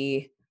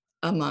see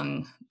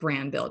among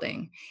brand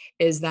building,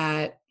 is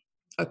that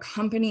a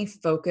company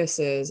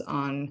focuses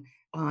on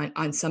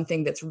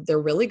something they're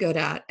really good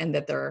at, and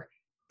that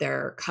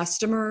their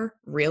customer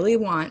really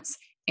wants,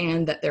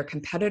 and that their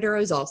competitor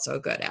is also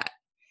good at.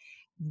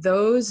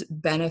 Those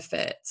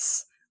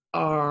benefits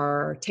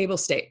are table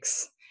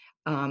stakes.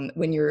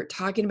 When you're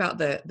talking about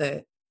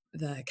the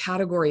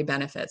category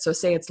benefit, so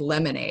say it's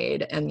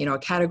lemonade, and a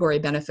category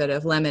benefit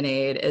of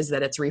lemonade is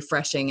that it's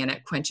refreshing and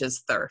it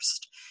quenches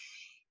thirst.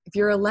 If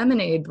you're a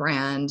lemonade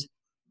brand,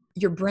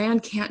 your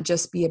brand can't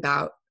just be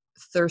about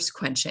thirst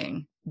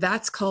quenching.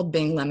 That's called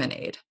being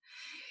lemonade.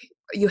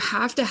 You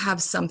have to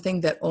have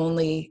something that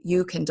only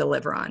you can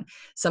deliver on,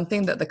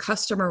 something that the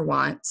customer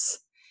wants,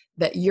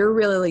 that you're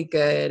really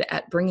good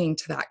at bringing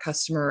to that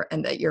customer,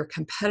 and that your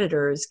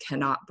competitors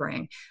cannot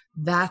bring.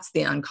 That's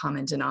the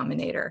uncommon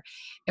denominator.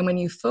 And when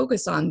you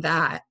focus on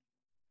that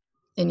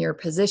in your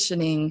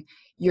positioning,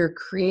 you're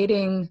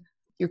creating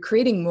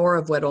more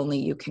of what only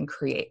you can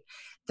create.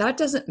 That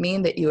doesn't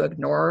mean that you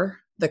ignore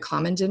the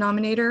common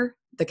denominator,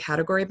 the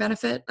category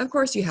benefit. Of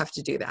course you have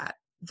to do that.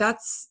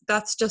 That's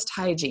just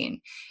hygiene.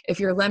 If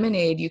you're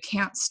lemonade, you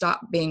can't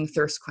stop being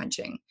thirst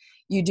quenching.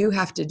 You do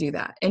have to do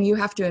that, and you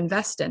have to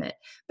invest in it,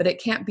 but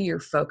it can't be your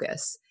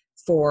focus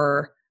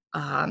for,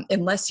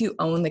 unless you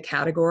own the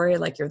category,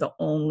 like you're the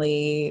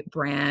only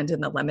brand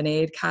in the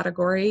lemonade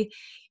category,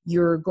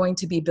 you're going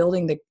to be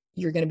building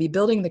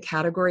the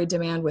category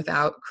demand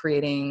without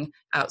creating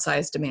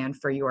outsized demand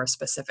for your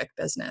specific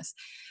business.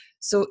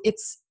 So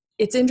it's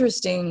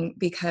interesting,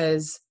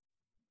 because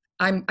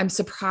I'm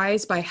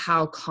surprised by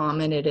how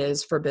common it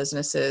is for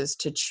businesses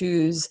to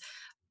choose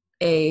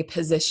a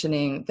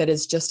positioning that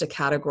is just a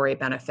category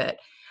benefit.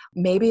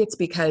 Maybe it's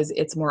because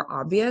it's more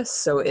obvious,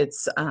 so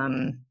it's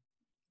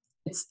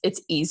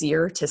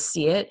easier to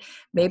see it.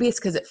 Maybe it's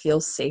because it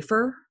feels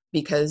safer,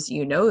 because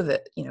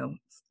that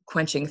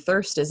quenching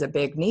thirst is a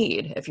big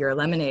need if you're a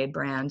lemonade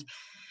brand.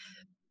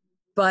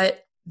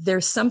 But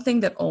there's something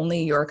that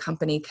only your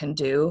company can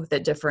do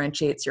that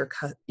differentiates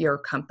your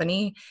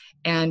company.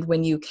 And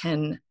when you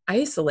can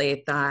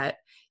isolate that,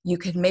 you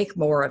can make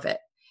more of it,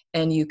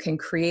 and you can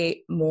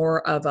create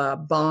more of a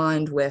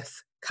bond with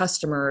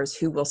customers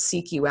who will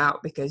seek you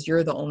out because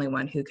you're the only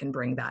one who can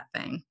bring that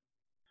thing.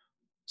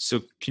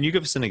 So can you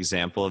give us an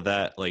example of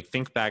that? Like,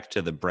 think back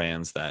to the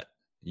brands that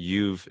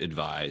you've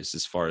advised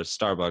as far as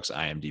Starbucks,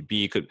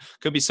 IMDb,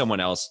 could be someone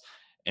else.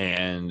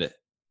 And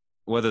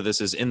whether this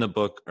is in the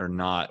book or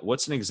not,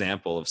 what's an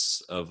example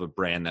of a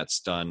brand that's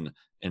done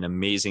an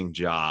amazing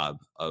job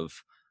of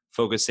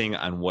focusing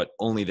on what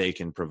only they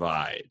can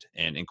provide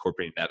and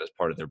incorporating that as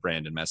part of their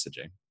brand and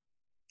messaging?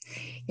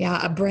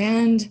 Yeah, a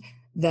brand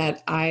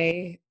that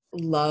I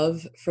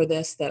love for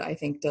this, that I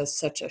think does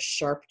such a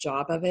sharp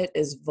job of it,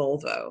 is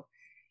Volvo.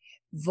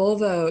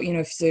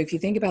 Volvo, so if you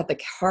think about the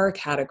car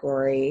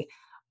category,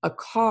 a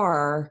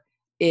car,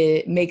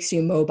 it makes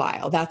you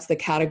mobile. That's the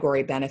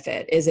category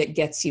benefit, is it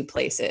gets you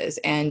places.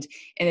 And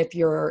if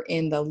you're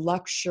in the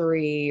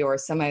luxury or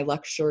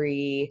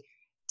semi-luxury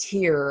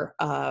tier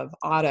of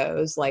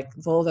autos like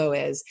Volvo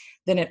is,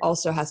 then it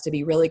also has to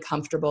be really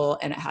comfortable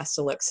and it has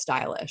to look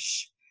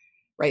stylish,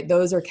 right?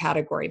 Those are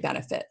category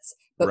benefits.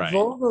 But Right.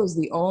 Volvo is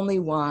the only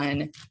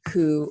one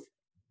who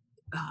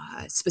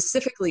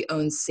specifically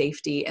owns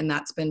safety, and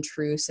that's been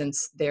true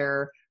since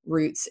their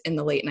roots in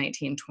the late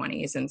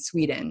 1920s in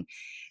Sweden.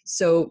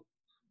 So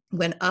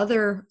when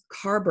other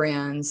car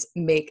brands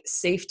make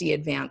safety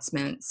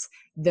advancements,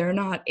 they're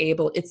not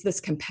able, it's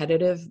this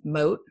competitive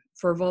moat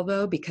for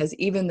Volvo, because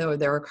even though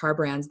there are car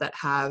brands that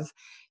have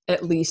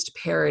at least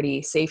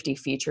parity safety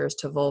features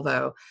to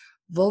Volvo,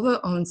 Volvo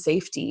owns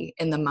safety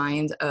in the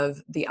mind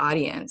of the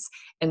audience.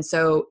 And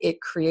so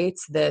it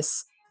creates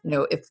this,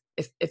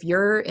 if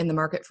you're in the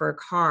market for a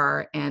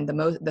car and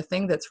the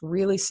thing that's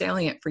really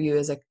salient for you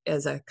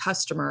as a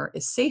customer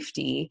is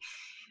safety,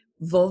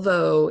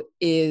 Volvo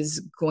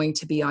is going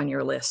to be on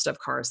your list of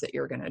cars that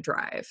you're going to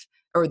drive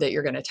or that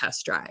you're going to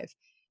test drive,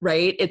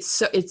 right?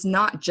 It's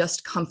not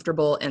just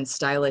comfortable and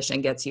stylish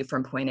and gets you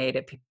from point A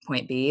to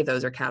point B.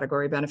 Those are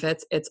category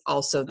benefits. It's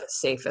also the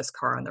safest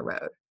car on the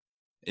road.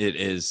 It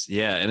is.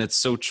 Yeah. And it's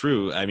so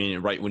true. I mean,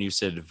 right when you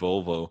said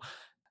Volvo,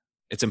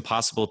 it's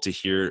impossible to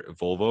hear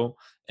Volvo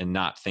and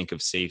not think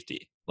of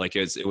safety. Like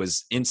it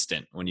was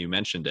instant when you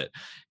mentioned it.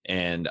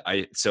 And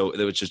so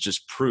it was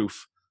just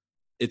proof.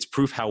 It's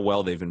proof how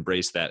well they've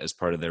embraced that as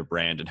part of their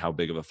brand and how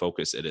big of a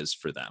focus it is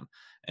for them.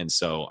 And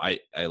so I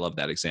love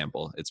that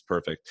example. It's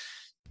perfect.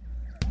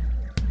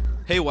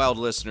 Hey, Wild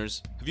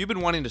listeners, have you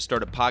been wanting to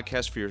start a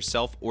podcast for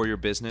yourself or your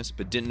business,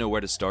 but didn't know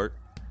where to start?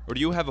 Or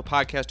do you have a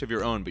podcast of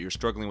your own, but you're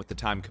struggling with the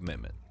time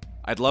commitment?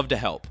 I'd love to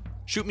help.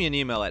 Shoot me an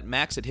email at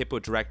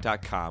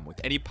max@hippodirect.com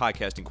with any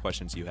podcasting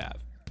questions you have.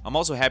 I'm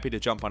also happy to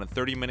jump on a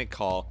 30-minute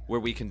call where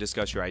we can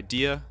discuss your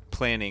idea,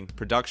 planning,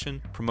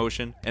 production,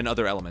 promotion, and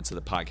other elements of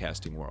the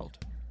podcasting world.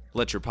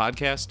 Let your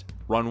podcast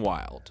run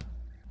wild.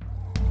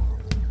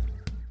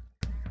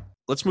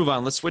 Let's move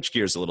on. Let's switch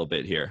gears a little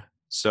bit here.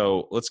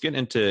 So let's get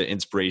into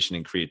inspiration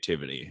and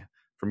creativity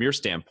from your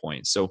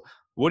standpoint. So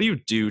what do you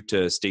do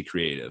to stay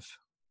creative?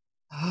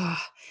 Oh,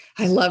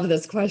 I love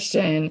this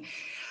question.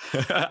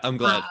 I'm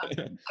glad.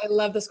 I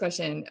love this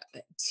question.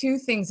 Two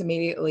things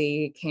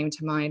immediately came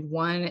to mind.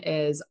 One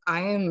is I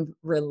am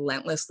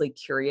relentlessly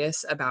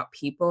curious about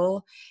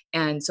people.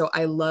 And so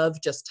I love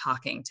just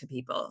talking to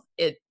people.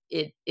 It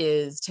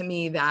is, to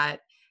me, that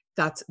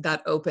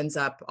opens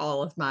up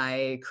all of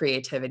my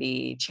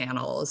creativity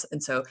channels.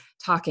 And so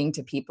talking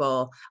to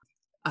people,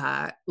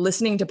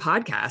 listening to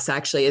podcasts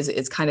actually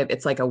is kind of,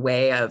 it's like a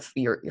way of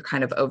you're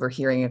kind of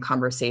overhearing a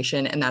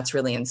conversation, and that's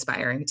really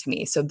inspiring to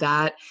me. So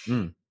that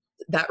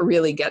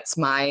really gets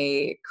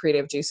my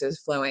creative juices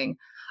flowing.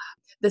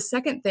 The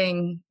second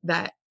thing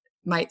that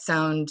might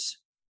sound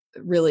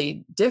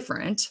really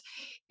different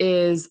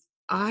is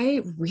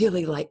I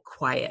really like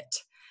quiet.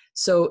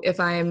 So if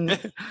I'm, I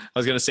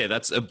was going to say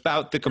that's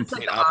about the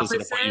complete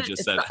opposite of what you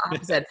just said. The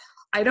opposite.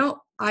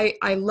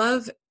 I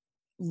love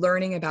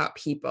learning about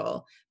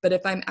people, but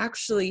if I'm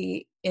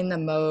actually in the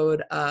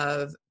mode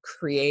of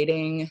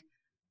creating,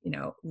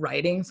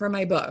 writing for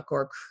my book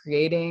or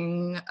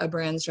creating a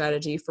brand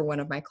strategy for one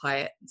of my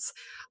clients,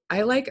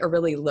 I like a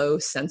really low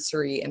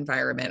sensory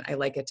environment. I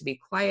like it to be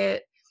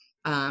quiet.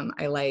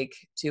 I like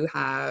to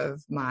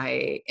have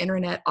my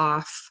internet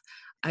off.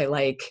 I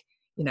like,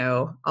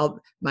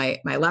 my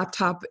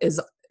laptop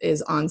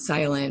is on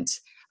silent.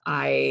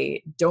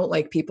 I don't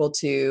like people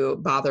to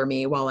bother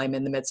me while I'm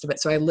in the midst of it.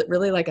 So I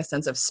really like a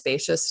sense of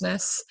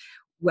spaciousness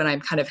when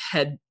I'm kind of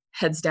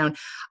heads down.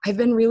 I've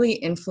been really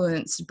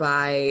influenced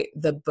by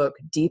the book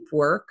Deep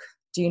Work.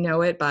 Do you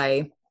know it?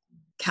 By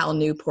Cal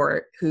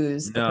Newport,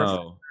 who's a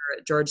professor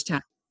at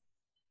Georgetown.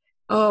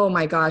 Oh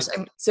my gosh.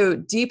 So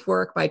Deep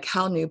Work by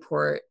Cal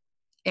Newport.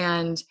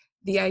 And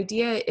the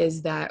idea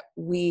is that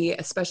we,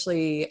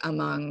 especially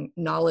among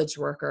knowledge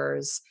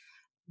workers,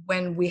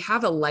 when we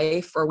have a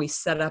life where we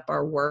set up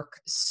our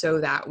work so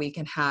that we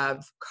can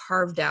have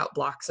carved out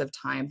blocks of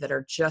time that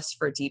are just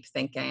for deep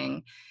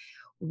thinking,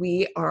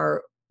 we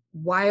are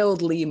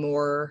wildly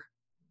more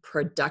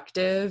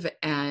productive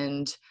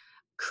and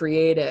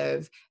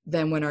creative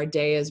than when our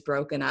day is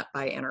broken up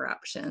by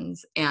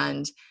interruptions.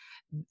 And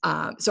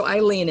so I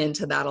lean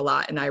into that a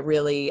lot, and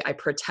I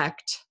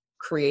protect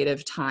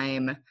creative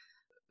time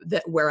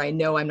that where I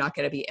know I'm not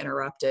going to be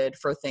interrupted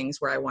for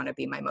things where I want to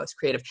be my most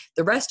creative.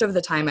 The rest of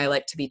the time I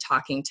like to be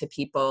talking to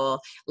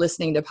people,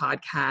 listening to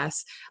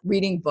podcasts,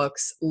 reading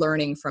books,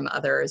 learning from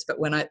others. But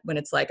when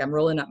it's like I'm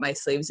rolling up my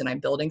sleeves and I'm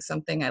building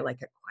something, I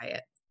like it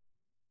quiet.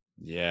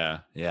 Yeah.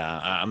 Yeah.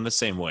 I'm the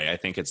same way. I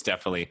think it's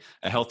definitely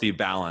a healthy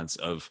balance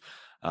of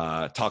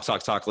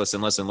talk,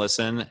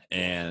 listen,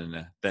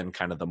 and then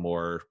kind of the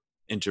more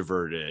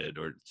introverted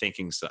or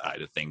thinking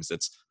side of things.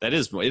 It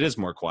is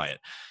more quiet.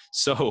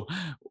 So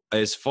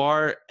as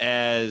far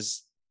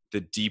as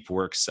the deep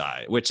work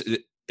side, which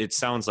it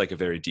sounds like a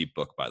very deep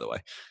book, by the way,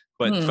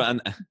 but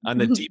on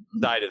the deep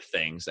side of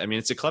things, I mean,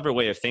 it's a clever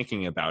way of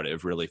thinking about it,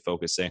 of really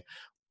focusing.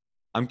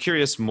 I'm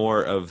curious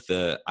more of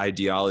the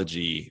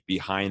ideology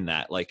behind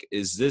that. Like,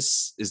 is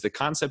the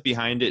concept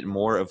behind it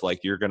more of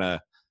like, you're going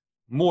to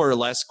more or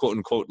less, quote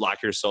unquote,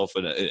 lock yourself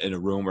in a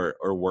room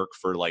or work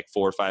for like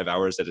 4 or 5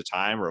 hours at a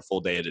time or a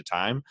full day at a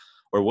time?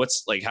 Or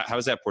what's like, how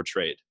is that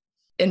portrayed?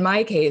 In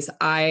my case,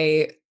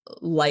 I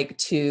like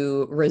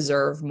to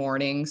reserve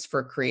mornings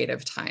for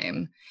creative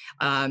time.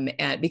 And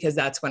because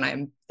that's when I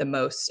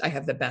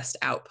have the best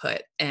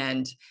output,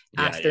 and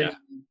afternoon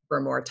for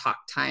more talk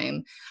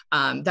time.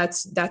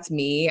 That's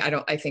me.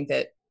 I think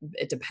that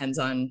it depends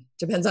on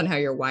how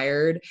you're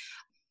wired.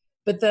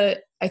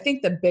 But I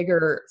think the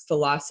bigger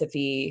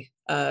philosophy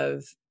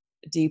of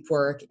deep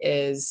work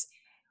is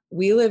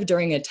we live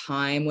during a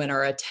time when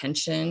our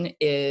attention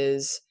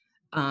is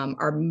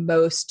our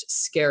most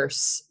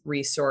scarce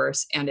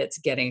resource, and it's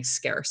getting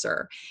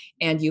scarcer,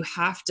 and you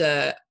have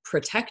to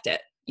protect it.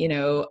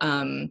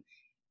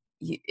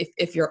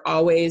 If you're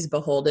always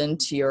beholden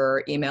to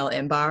your email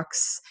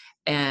inbox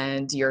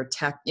and your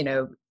tech,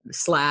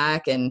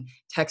 Slack and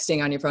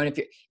texting on your phone, if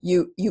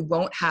you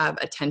won't have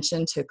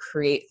attention to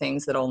create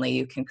things that only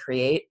you can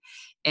create.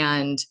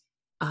 And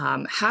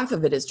half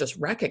of it is just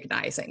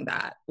recognizing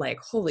that, like,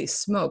 holy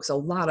smokes, a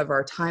lot of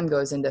our time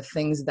goes into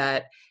things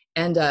that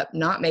end up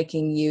not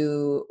making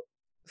you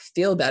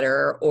feel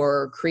better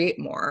or create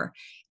more.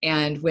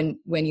 And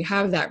when you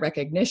have that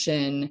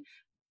recognition,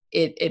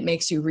 it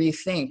makes you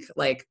rethink,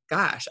 like,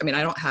 gosh, I mean,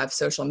 I don't have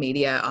social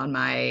media on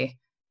my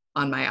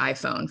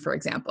iPhone, for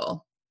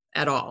example,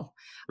 at all.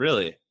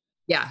 Really?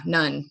 Yeah,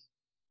 none.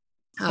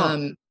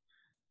 Huh.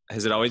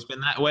 Has it always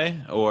been that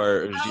way,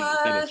 or is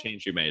that a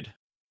change you made?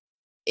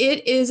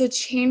 It is a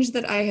change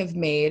that I have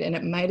made, and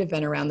it might have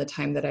been around the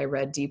time that I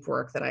read Deep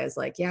Work that I was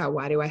like, yeah,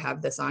 why do I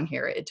have this on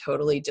here? It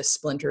totally just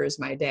splinters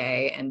my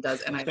day and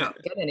I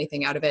don't get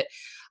anything out of it.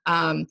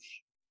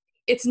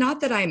 It's not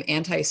that I'm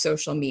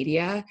anti-social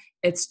media.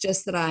 It's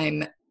just that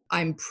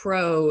I'm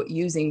pro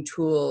using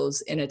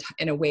tools in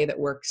a way that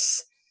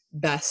works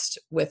best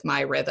with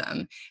my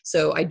rhythm.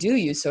 So I do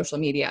use social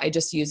media. I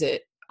just use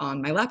it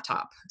on my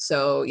laptop.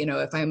 So,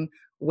 if I'm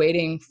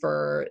waiting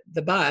for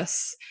the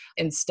bus,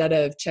 instead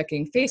of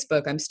checking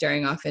Facebook, I'm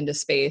staring off into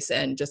space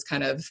and just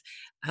kind of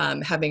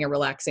having a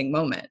relaxing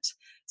moment.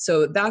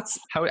 So that's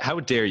how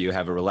dare you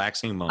have a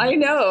relaxing moment? I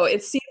know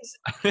it's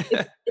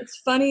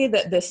funny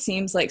that this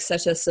seems like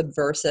such a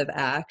subversive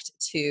act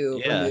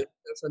to remove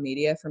social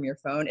media from your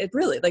phone. It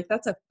really, like,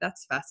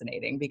 that's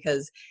fascinating,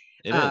 because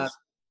it is.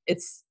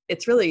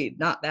 It's really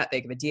not that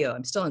big of a deal.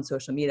 I'm still on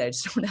social media. I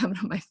just don't have it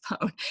on my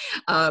phone.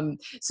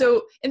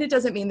 And it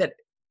doesn't mean that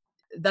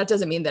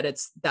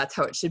that's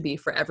how it should be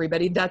for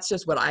everybody. That's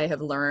just what I have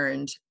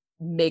learned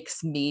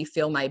makes me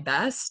feel my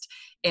best.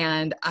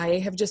 And I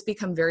have just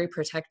become very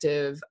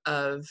protective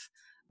of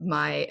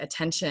my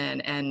attention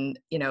and,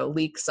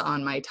 leaks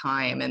on my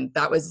time. And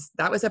that was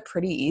a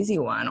pretty easy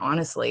one,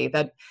 honestly.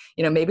 That,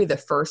 maybe the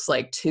first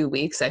like 2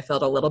 weeks I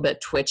felt a little bit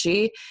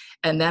twitchy.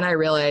 And then I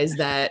realized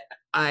that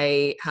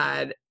I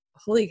had,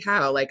 holy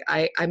cow, like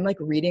I'm like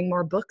reading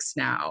more books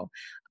now.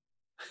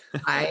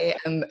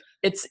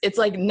 It's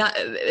like not,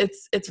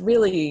 it's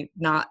really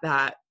not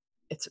that,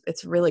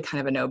 it's really kind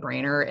of a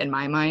no-brainer in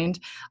my mind.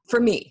 For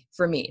me,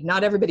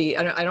 not everybody,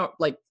 I don't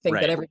like think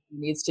that everybody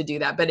needs to do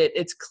that, but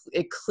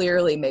it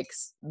clearly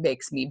makes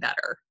me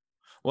better.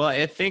 Well,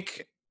 I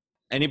think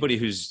anybody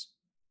who's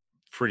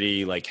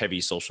pretty like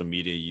heavy social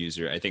media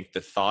user, I think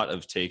the thought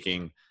of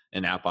taking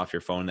an app off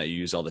your phone that you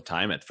use all the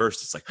time, at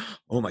first it's like,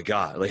 oh my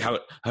God, like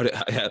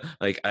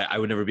I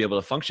would never be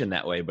able to function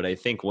that way. But I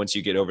think once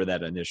you get over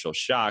that initial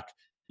shock,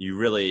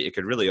 it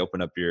could really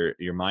open up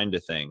your mind to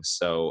things.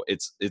 So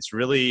it's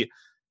really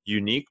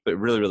unique, but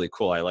really, really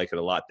cool. I like it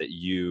a lot that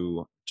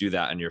you do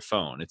that on your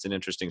phone. It's an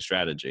interesting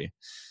strategy.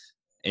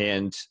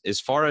 And as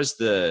far as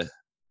the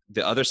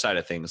other side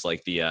of things,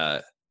 like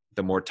the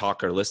more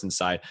talk or listen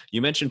side,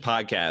 you mentioned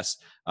podcasts.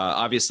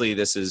 Obviously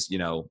this is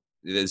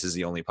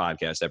the only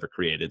podcast ever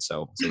created.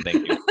 So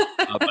thank you.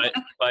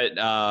 But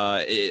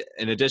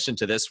in addition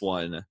to this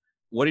one,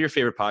 what are your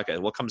favorite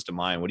podcasts? What comes to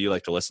mind? What do you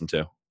like to listen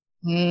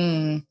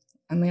to?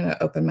 I'm going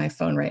to open my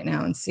phone right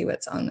now and see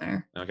what's on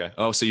there. Okay.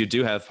 Oh, so you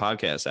do have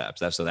podcast apps.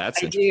 That's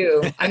I interesting.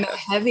 do. I'm a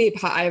heavy,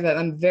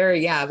 I'm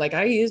very, like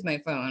I use my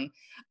phone.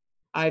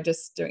 I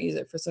just don't use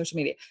it for social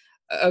media.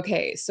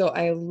 Okay. So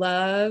I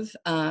love,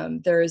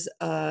 there's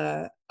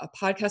a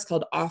podcast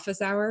called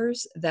Office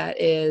Hours that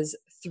is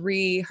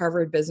 3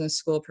 Harvard Business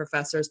School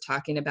professors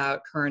talking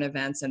about current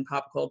events and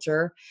pop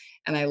culture.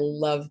 And I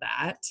love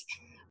that.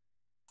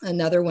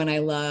 Another one I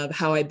love,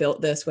 How I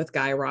Built This with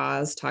Guy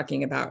Raz,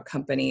 talking about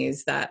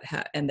companies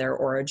that and their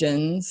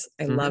origins.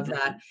 I love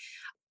that.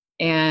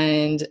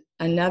 And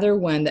another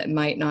one that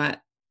might not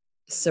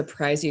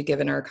surprise you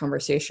given our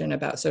conversation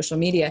about social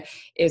media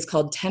is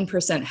called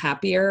 10%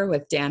 Happier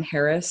with Dan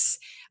Harris.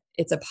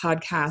 It's a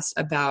podcast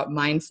about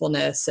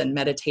mindfulness and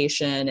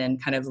meditation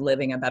and kind of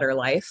living a better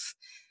life.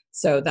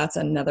 So that's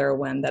another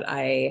one that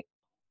I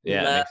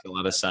Yeah, it love. makes a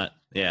lot of sense.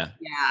 Yeah.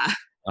 Yeah.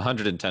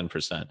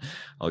 110%.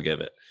 I'll give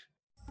it.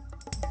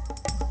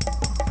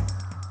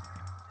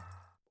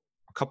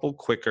 A couple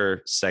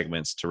quicker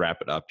segments to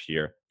wrap it up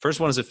here. First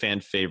one is a fan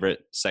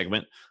favorite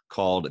segment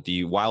called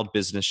the Wild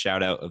Business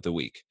Shout Out of the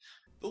Week.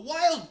 The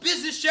Wild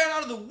Business Shout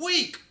Out of the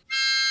Week.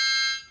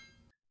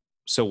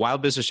 So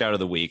Wild Business Shout Out of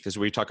the Week is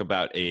where we talk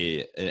about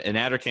an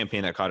ad or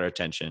campaign that caught our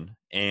attention.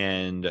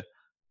 And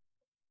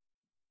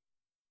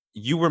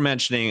you were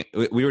mentioning,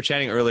 we were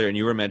chatting earlier and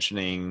you were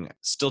mentioning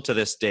still to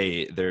this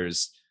day,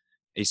 there's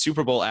a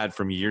Super Bowl ad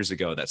from years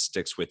ago that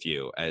sticks with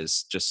you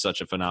as just such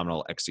a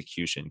phenomenal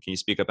execution. Can you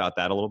speak about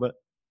that a little bit?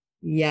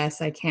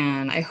 Yes, I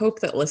can. I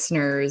hope that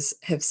listeners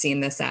have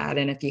seen this ad.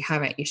 And if you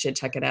haven't, you should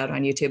check it out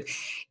on YouTube.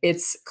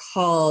 It's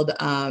called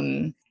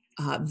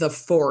The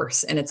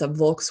Force, and it's a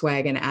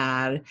Volkswagen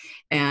ad.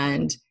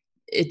 And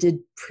it did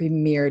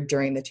premiere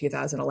during the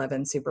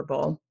 2011 Super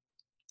Bowl.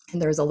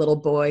 And there's a little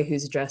boy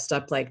who's dressed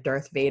up like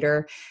Darth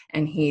Vader,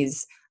 and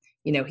he's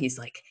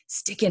like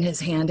sticking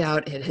his hand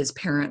out at his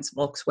parents'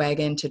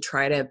 Volkswagen to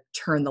try to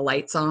turn the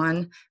lights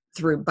on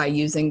by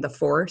using the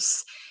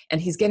Force. And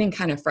he's getting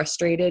kind of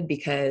frustrated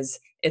because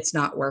it's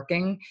not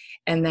working.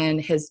 And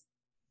then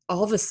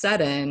all of a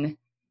sudden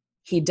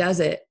he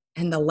does it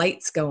and the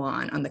lights go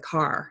on the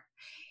car.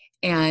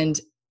 And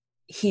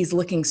he's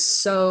looking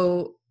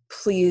so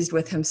pleased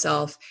with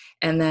himself.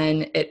 And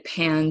then it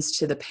pans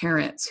to the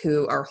parents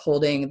who are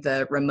holding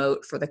the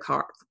remote for the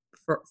car,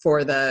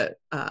 for the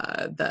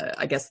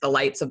I guess the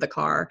lights of the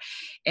car,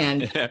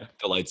 and the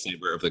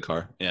lightsaber of the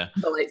car. Yeah.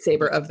 The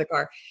lightsaber of the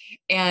car.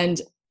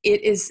 And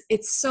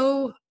it's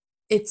so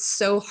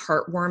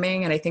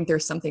heartwarming. And I think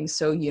there's something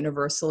so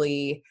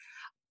universally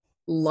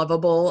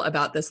lovable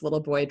about this little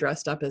boy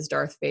dressed up as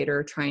Darth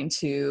Vader trying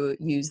to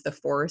use the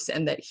Force,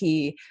 and that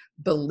he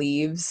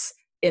believes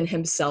in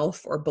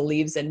himself or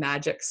believes in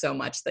magic so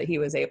much that he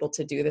was able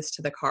to do this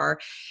to the car.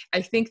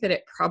 I think that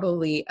it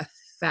probably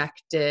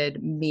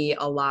affected me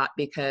a lot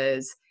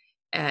because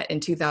in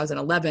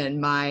 2011,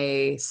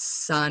 my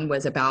son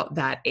was about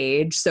that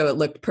age. So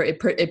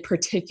it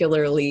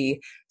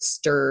particularly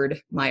stirred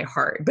my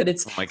heart, but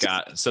it's, oh my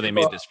God. So they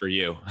made this for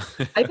you.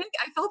 I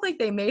felt like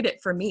they made it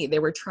for me. They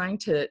were trying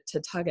to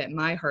tug at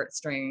my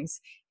heartstrings,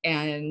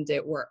 and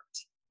it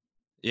worked.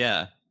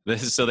 Yeah.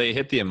 So they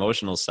hit the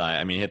emotional side.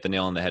 I mean, hit the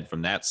nail on the head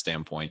from that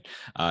standpoint.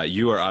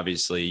 You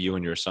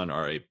and your son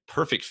are a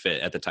perfect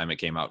fit at the time it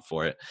came out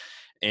for it.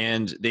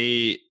 And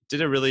they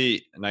did a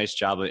really nice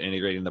job of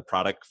integrating the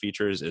product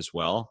features as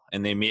well.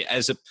 And they made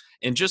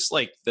and just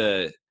like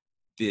the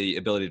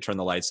ability to turn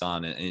the lights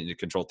on and to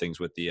control things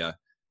with the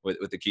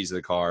keys of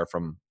the car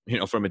from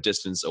a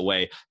distance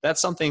away. That's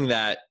something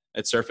that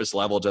at surface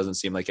level doesn't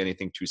seem like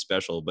anything too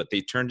special, but they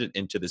turned it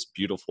into this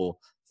beautiful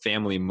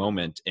family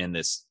moment and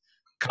this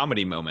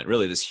comedy moment,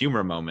 really this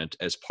humor moment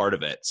as part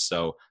of it.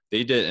 So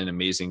they did an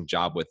amazing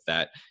job with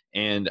that.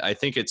 And I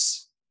think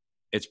it's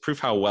proof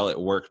how well it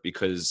worked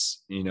because,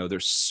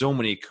 there's so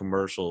many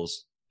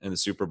commercials in the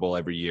Super Bowl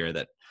every year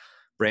that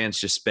brands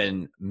just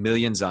spend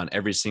millions on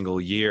every single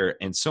year.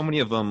 And so many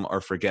of them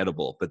are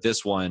forgettable. But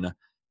this one,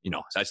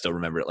 I still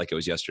remember it like it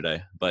was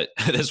yesterday, but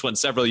this one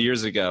several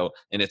years ago,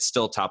 and it's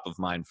still top of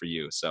mind for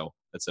you. So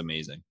that's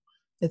amazing.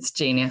 It's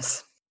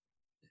genius.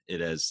 It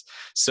is.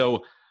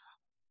 So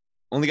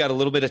only got a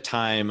little bit of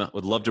time.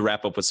 Would love to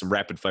wrap up with some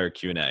rapid fire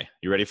Q&A.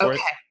 You ready for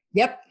it?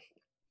 Yep.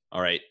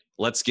 All right.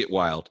 Let's get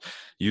wild.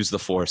 Use the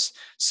Force.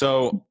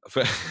 So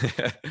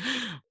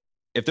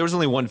if there was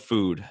only one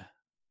food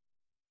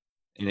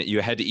and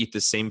you had to eat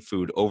the same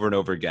food over and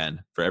over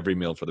again for every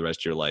meal for the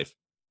rest of your life,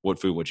 what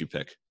food would you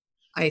pick?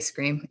 Ice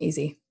cream.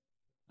 Easy.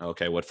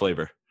 Okay. What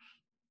flavor?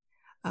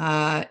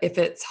 If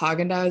it's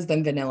Haagen-Dazs,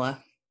 then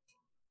vanilla.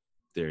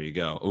 There you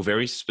go. Oh,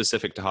 very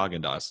specific to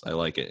Haagen-Dazs. I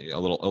like it. A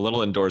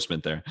little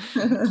endorsement there.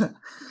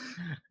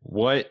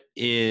 What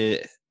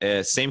is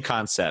same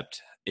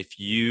concept? If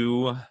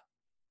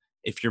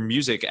your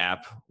music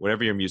app,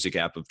 whatever your music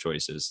app of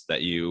choice is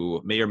that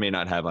you may or may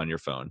not have on your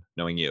phone,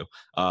 knowing you,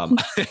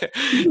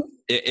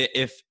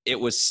 if it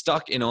was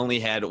stuck and only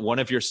had one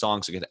of your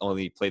songs, it could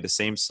only play the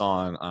same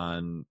song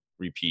on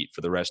repeat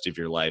for the rest of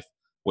your life,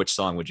 which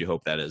song would you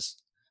hope that is?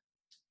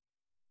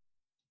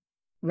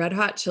 Red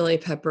Hot Chili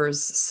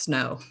Peppers,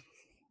 Snow.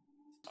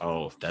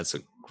 Oh, that's a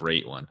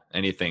great one.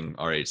 Anything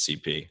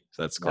RHCP.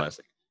 So that's Yep.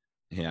 classic.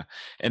 Yeah.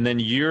 And then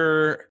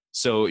you're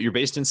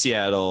based in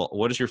Seattle.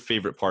 What is your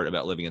favorite part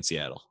about living in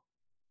Seattle?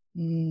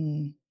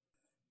 Mm,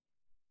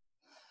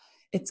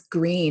 it's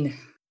green.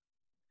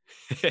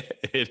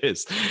 It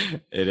is.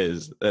 It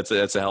is. That's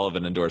a hell of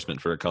an endorsement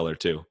for a color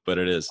too, but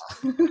it is.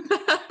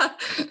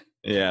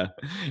 Yeah.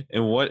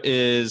 And what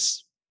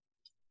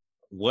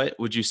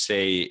would you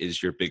say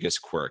is your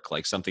biggest quirk?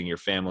 Like something your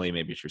family,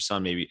 maybe it's your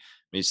son, maybe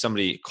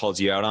somebody calls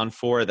you out on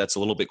for that's a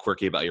little bit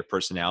quirky about your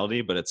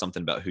personality, but it's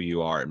something about who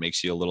you are. It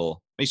makes you a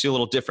little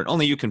different.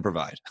 Only you can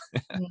provide.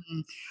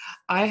 Mm,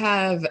 I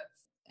have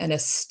an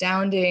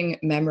astounding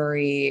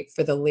memory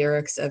for the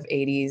lyrics of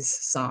 80s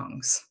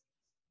songs.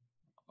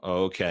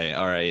 Okay.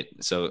 All right.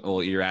 So,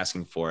 well, you're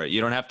asking for it.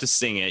 You don't have to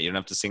sing it. You don't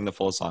have to sing the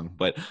full song,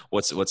 but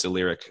what's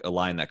a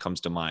line that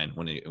comes to mind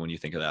when you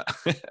think of that?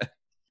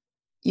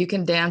 You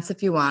can dance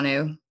if you want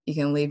to. You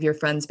can leave your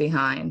friends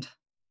behind.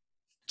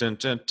 Dun,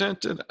 dun, dun,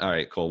 dun. All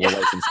right, cool. Yeah,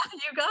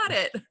 you got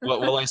it.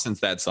 We'll license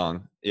that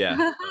song.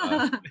 Yeah.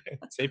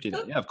 Safety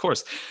net. Yeah, of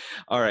course.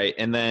 All right.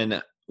 And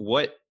then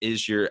what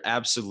is your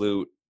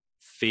absolute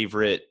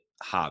favorite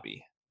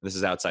hobby? This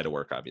is outside of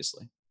work,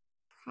 obviously.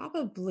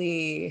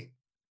 Probably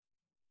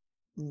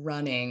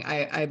running.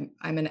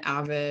 I'm an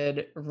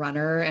avid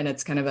runner, and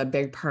it's kind of a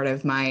big part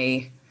of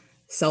my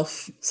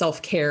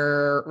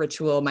self-care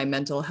ritual, my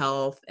mental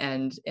health,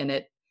 and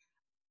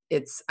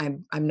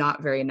I'm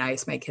not very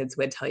nice. My kids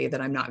would tell you that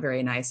I'm not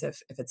very nice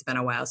if it's been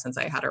a while since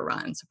I had a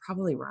run. So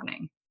probably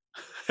running.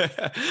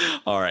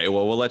 All right.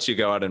 Well, we'll let you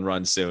go out and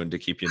run soon to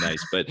keep you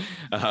nice. But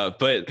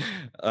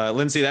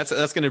Lindsay, that's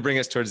going to bring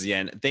us towards the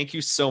end. Thank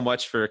you so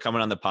much for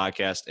coming on the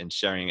podcast and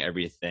sharing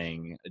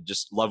everything.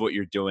 Just love what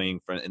you're doing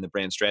in the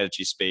brand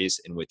strategy space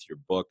and with your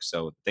book.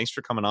 So thanks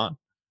for coming on.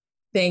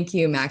 Thank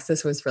you, Max.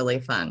 This was really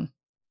fun.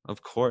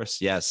 Of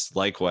course. Yes.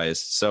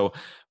 Likewise. So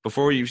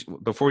before we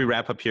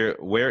wrap up here,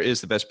 where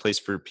is the best place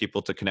for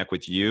people to connect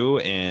with you,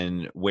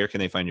 and where can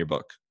they find your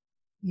book?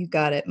 You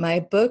got it. My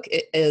book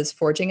is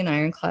Forging an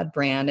Ironclad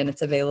Brand, and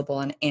it's available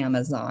on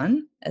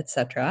Amazon,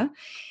 etc.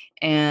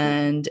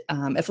 And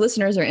if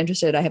listeners are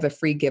interested, I have a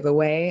free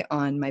giveaway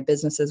on my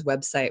business's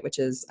website, which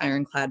is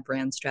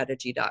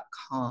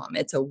ironcladbrandstrategy.com.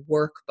 It's a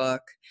workbook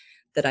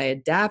that I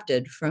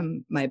adapted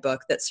from my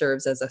book that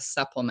serves as a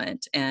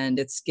supplement, and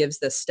it gives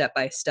this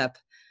step-by-step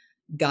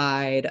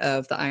guide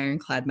of the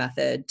Ironclad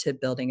method to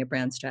building a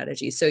brand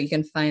strategy. So you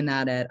can find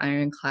that at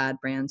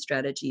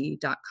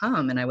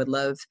ironcladbrandstrategy.com, and I would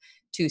love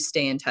to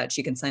stay in touch.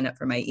 You can sign up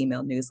for my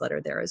email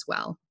newsletter there as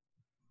well.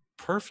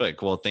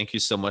 Perfect. Well, thank you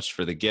so much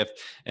for the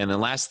gift. And the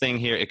last thing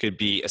here, it could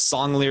be a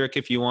song lyric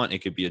if you want. It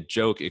could be a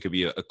joke. It could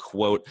be a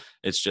quote.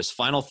 It's just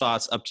final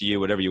thoughts, up to you,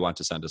 whatever you want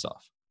to send us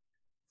off.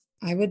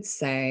 I would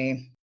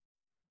say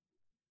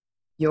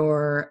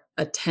your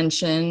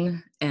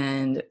attention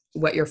and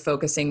what you're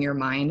focusing your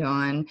mind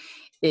on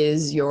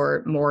is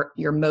your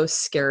most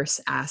scarce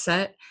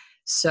asset.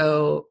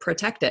 So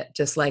protect it,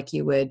 just like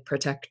you would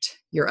protect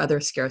your other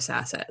scarce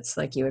assets,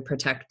 like you would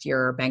protect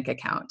your bank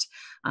account.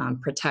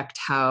 Protect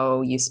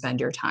how you spend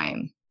your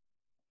time.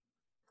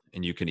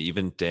 And you can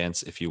even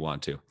dance if you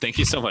want to. Thank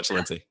you so much,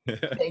 Lindsay.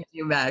 Thank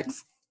you,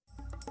 Max.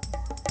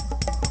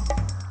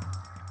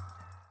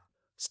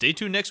 Stay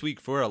tuned next week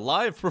for a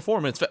live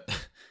performance.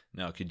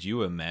 Now, could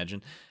you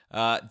imagine?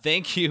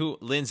 Thank you,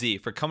 Lindsay,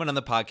 for coming on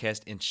the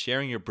podcast and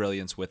sharing your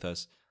brilliance with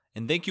us.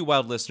 And thank you,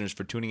 Wild listeners,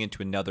 for tuning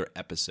into another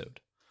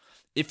episode.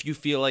 If you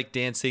feel like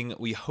dancing,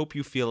 we hope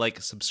you feel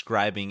like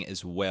subscribing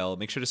as well.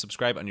 Make sure to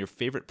subscribe on your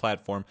favorite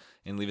platform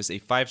and leave us a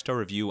 5-star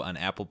review on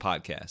Apple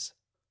Podcasts.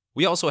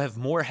 We also have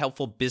more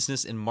helpful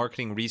business and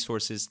marketing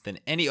resources than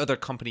any other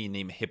company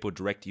named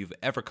HippoDirect you've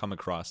ever come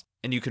across.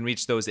 And you can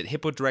reach those at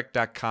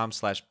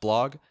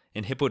hippodirect.com/blog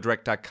and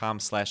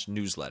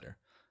hippodirect.com/newsletter.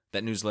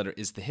 That newsletter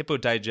is the Hippo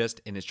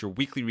Digest, and it's your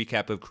weekly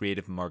recap of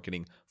creative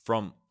marketing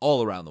from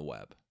all around the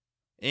web.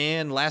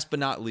 And last but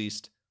not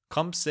least,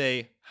 come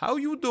say, "How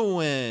you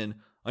doing?"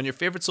 on your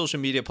favorite social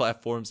media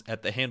platforms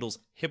at the handles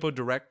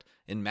HippoDirect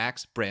and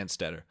Max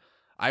Brandstetter.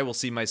 I will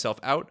see myself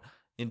out.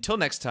 Until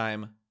next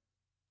time,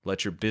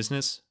 let your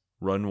business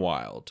run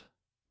wild.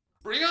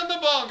 Bring on the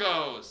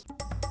bongos!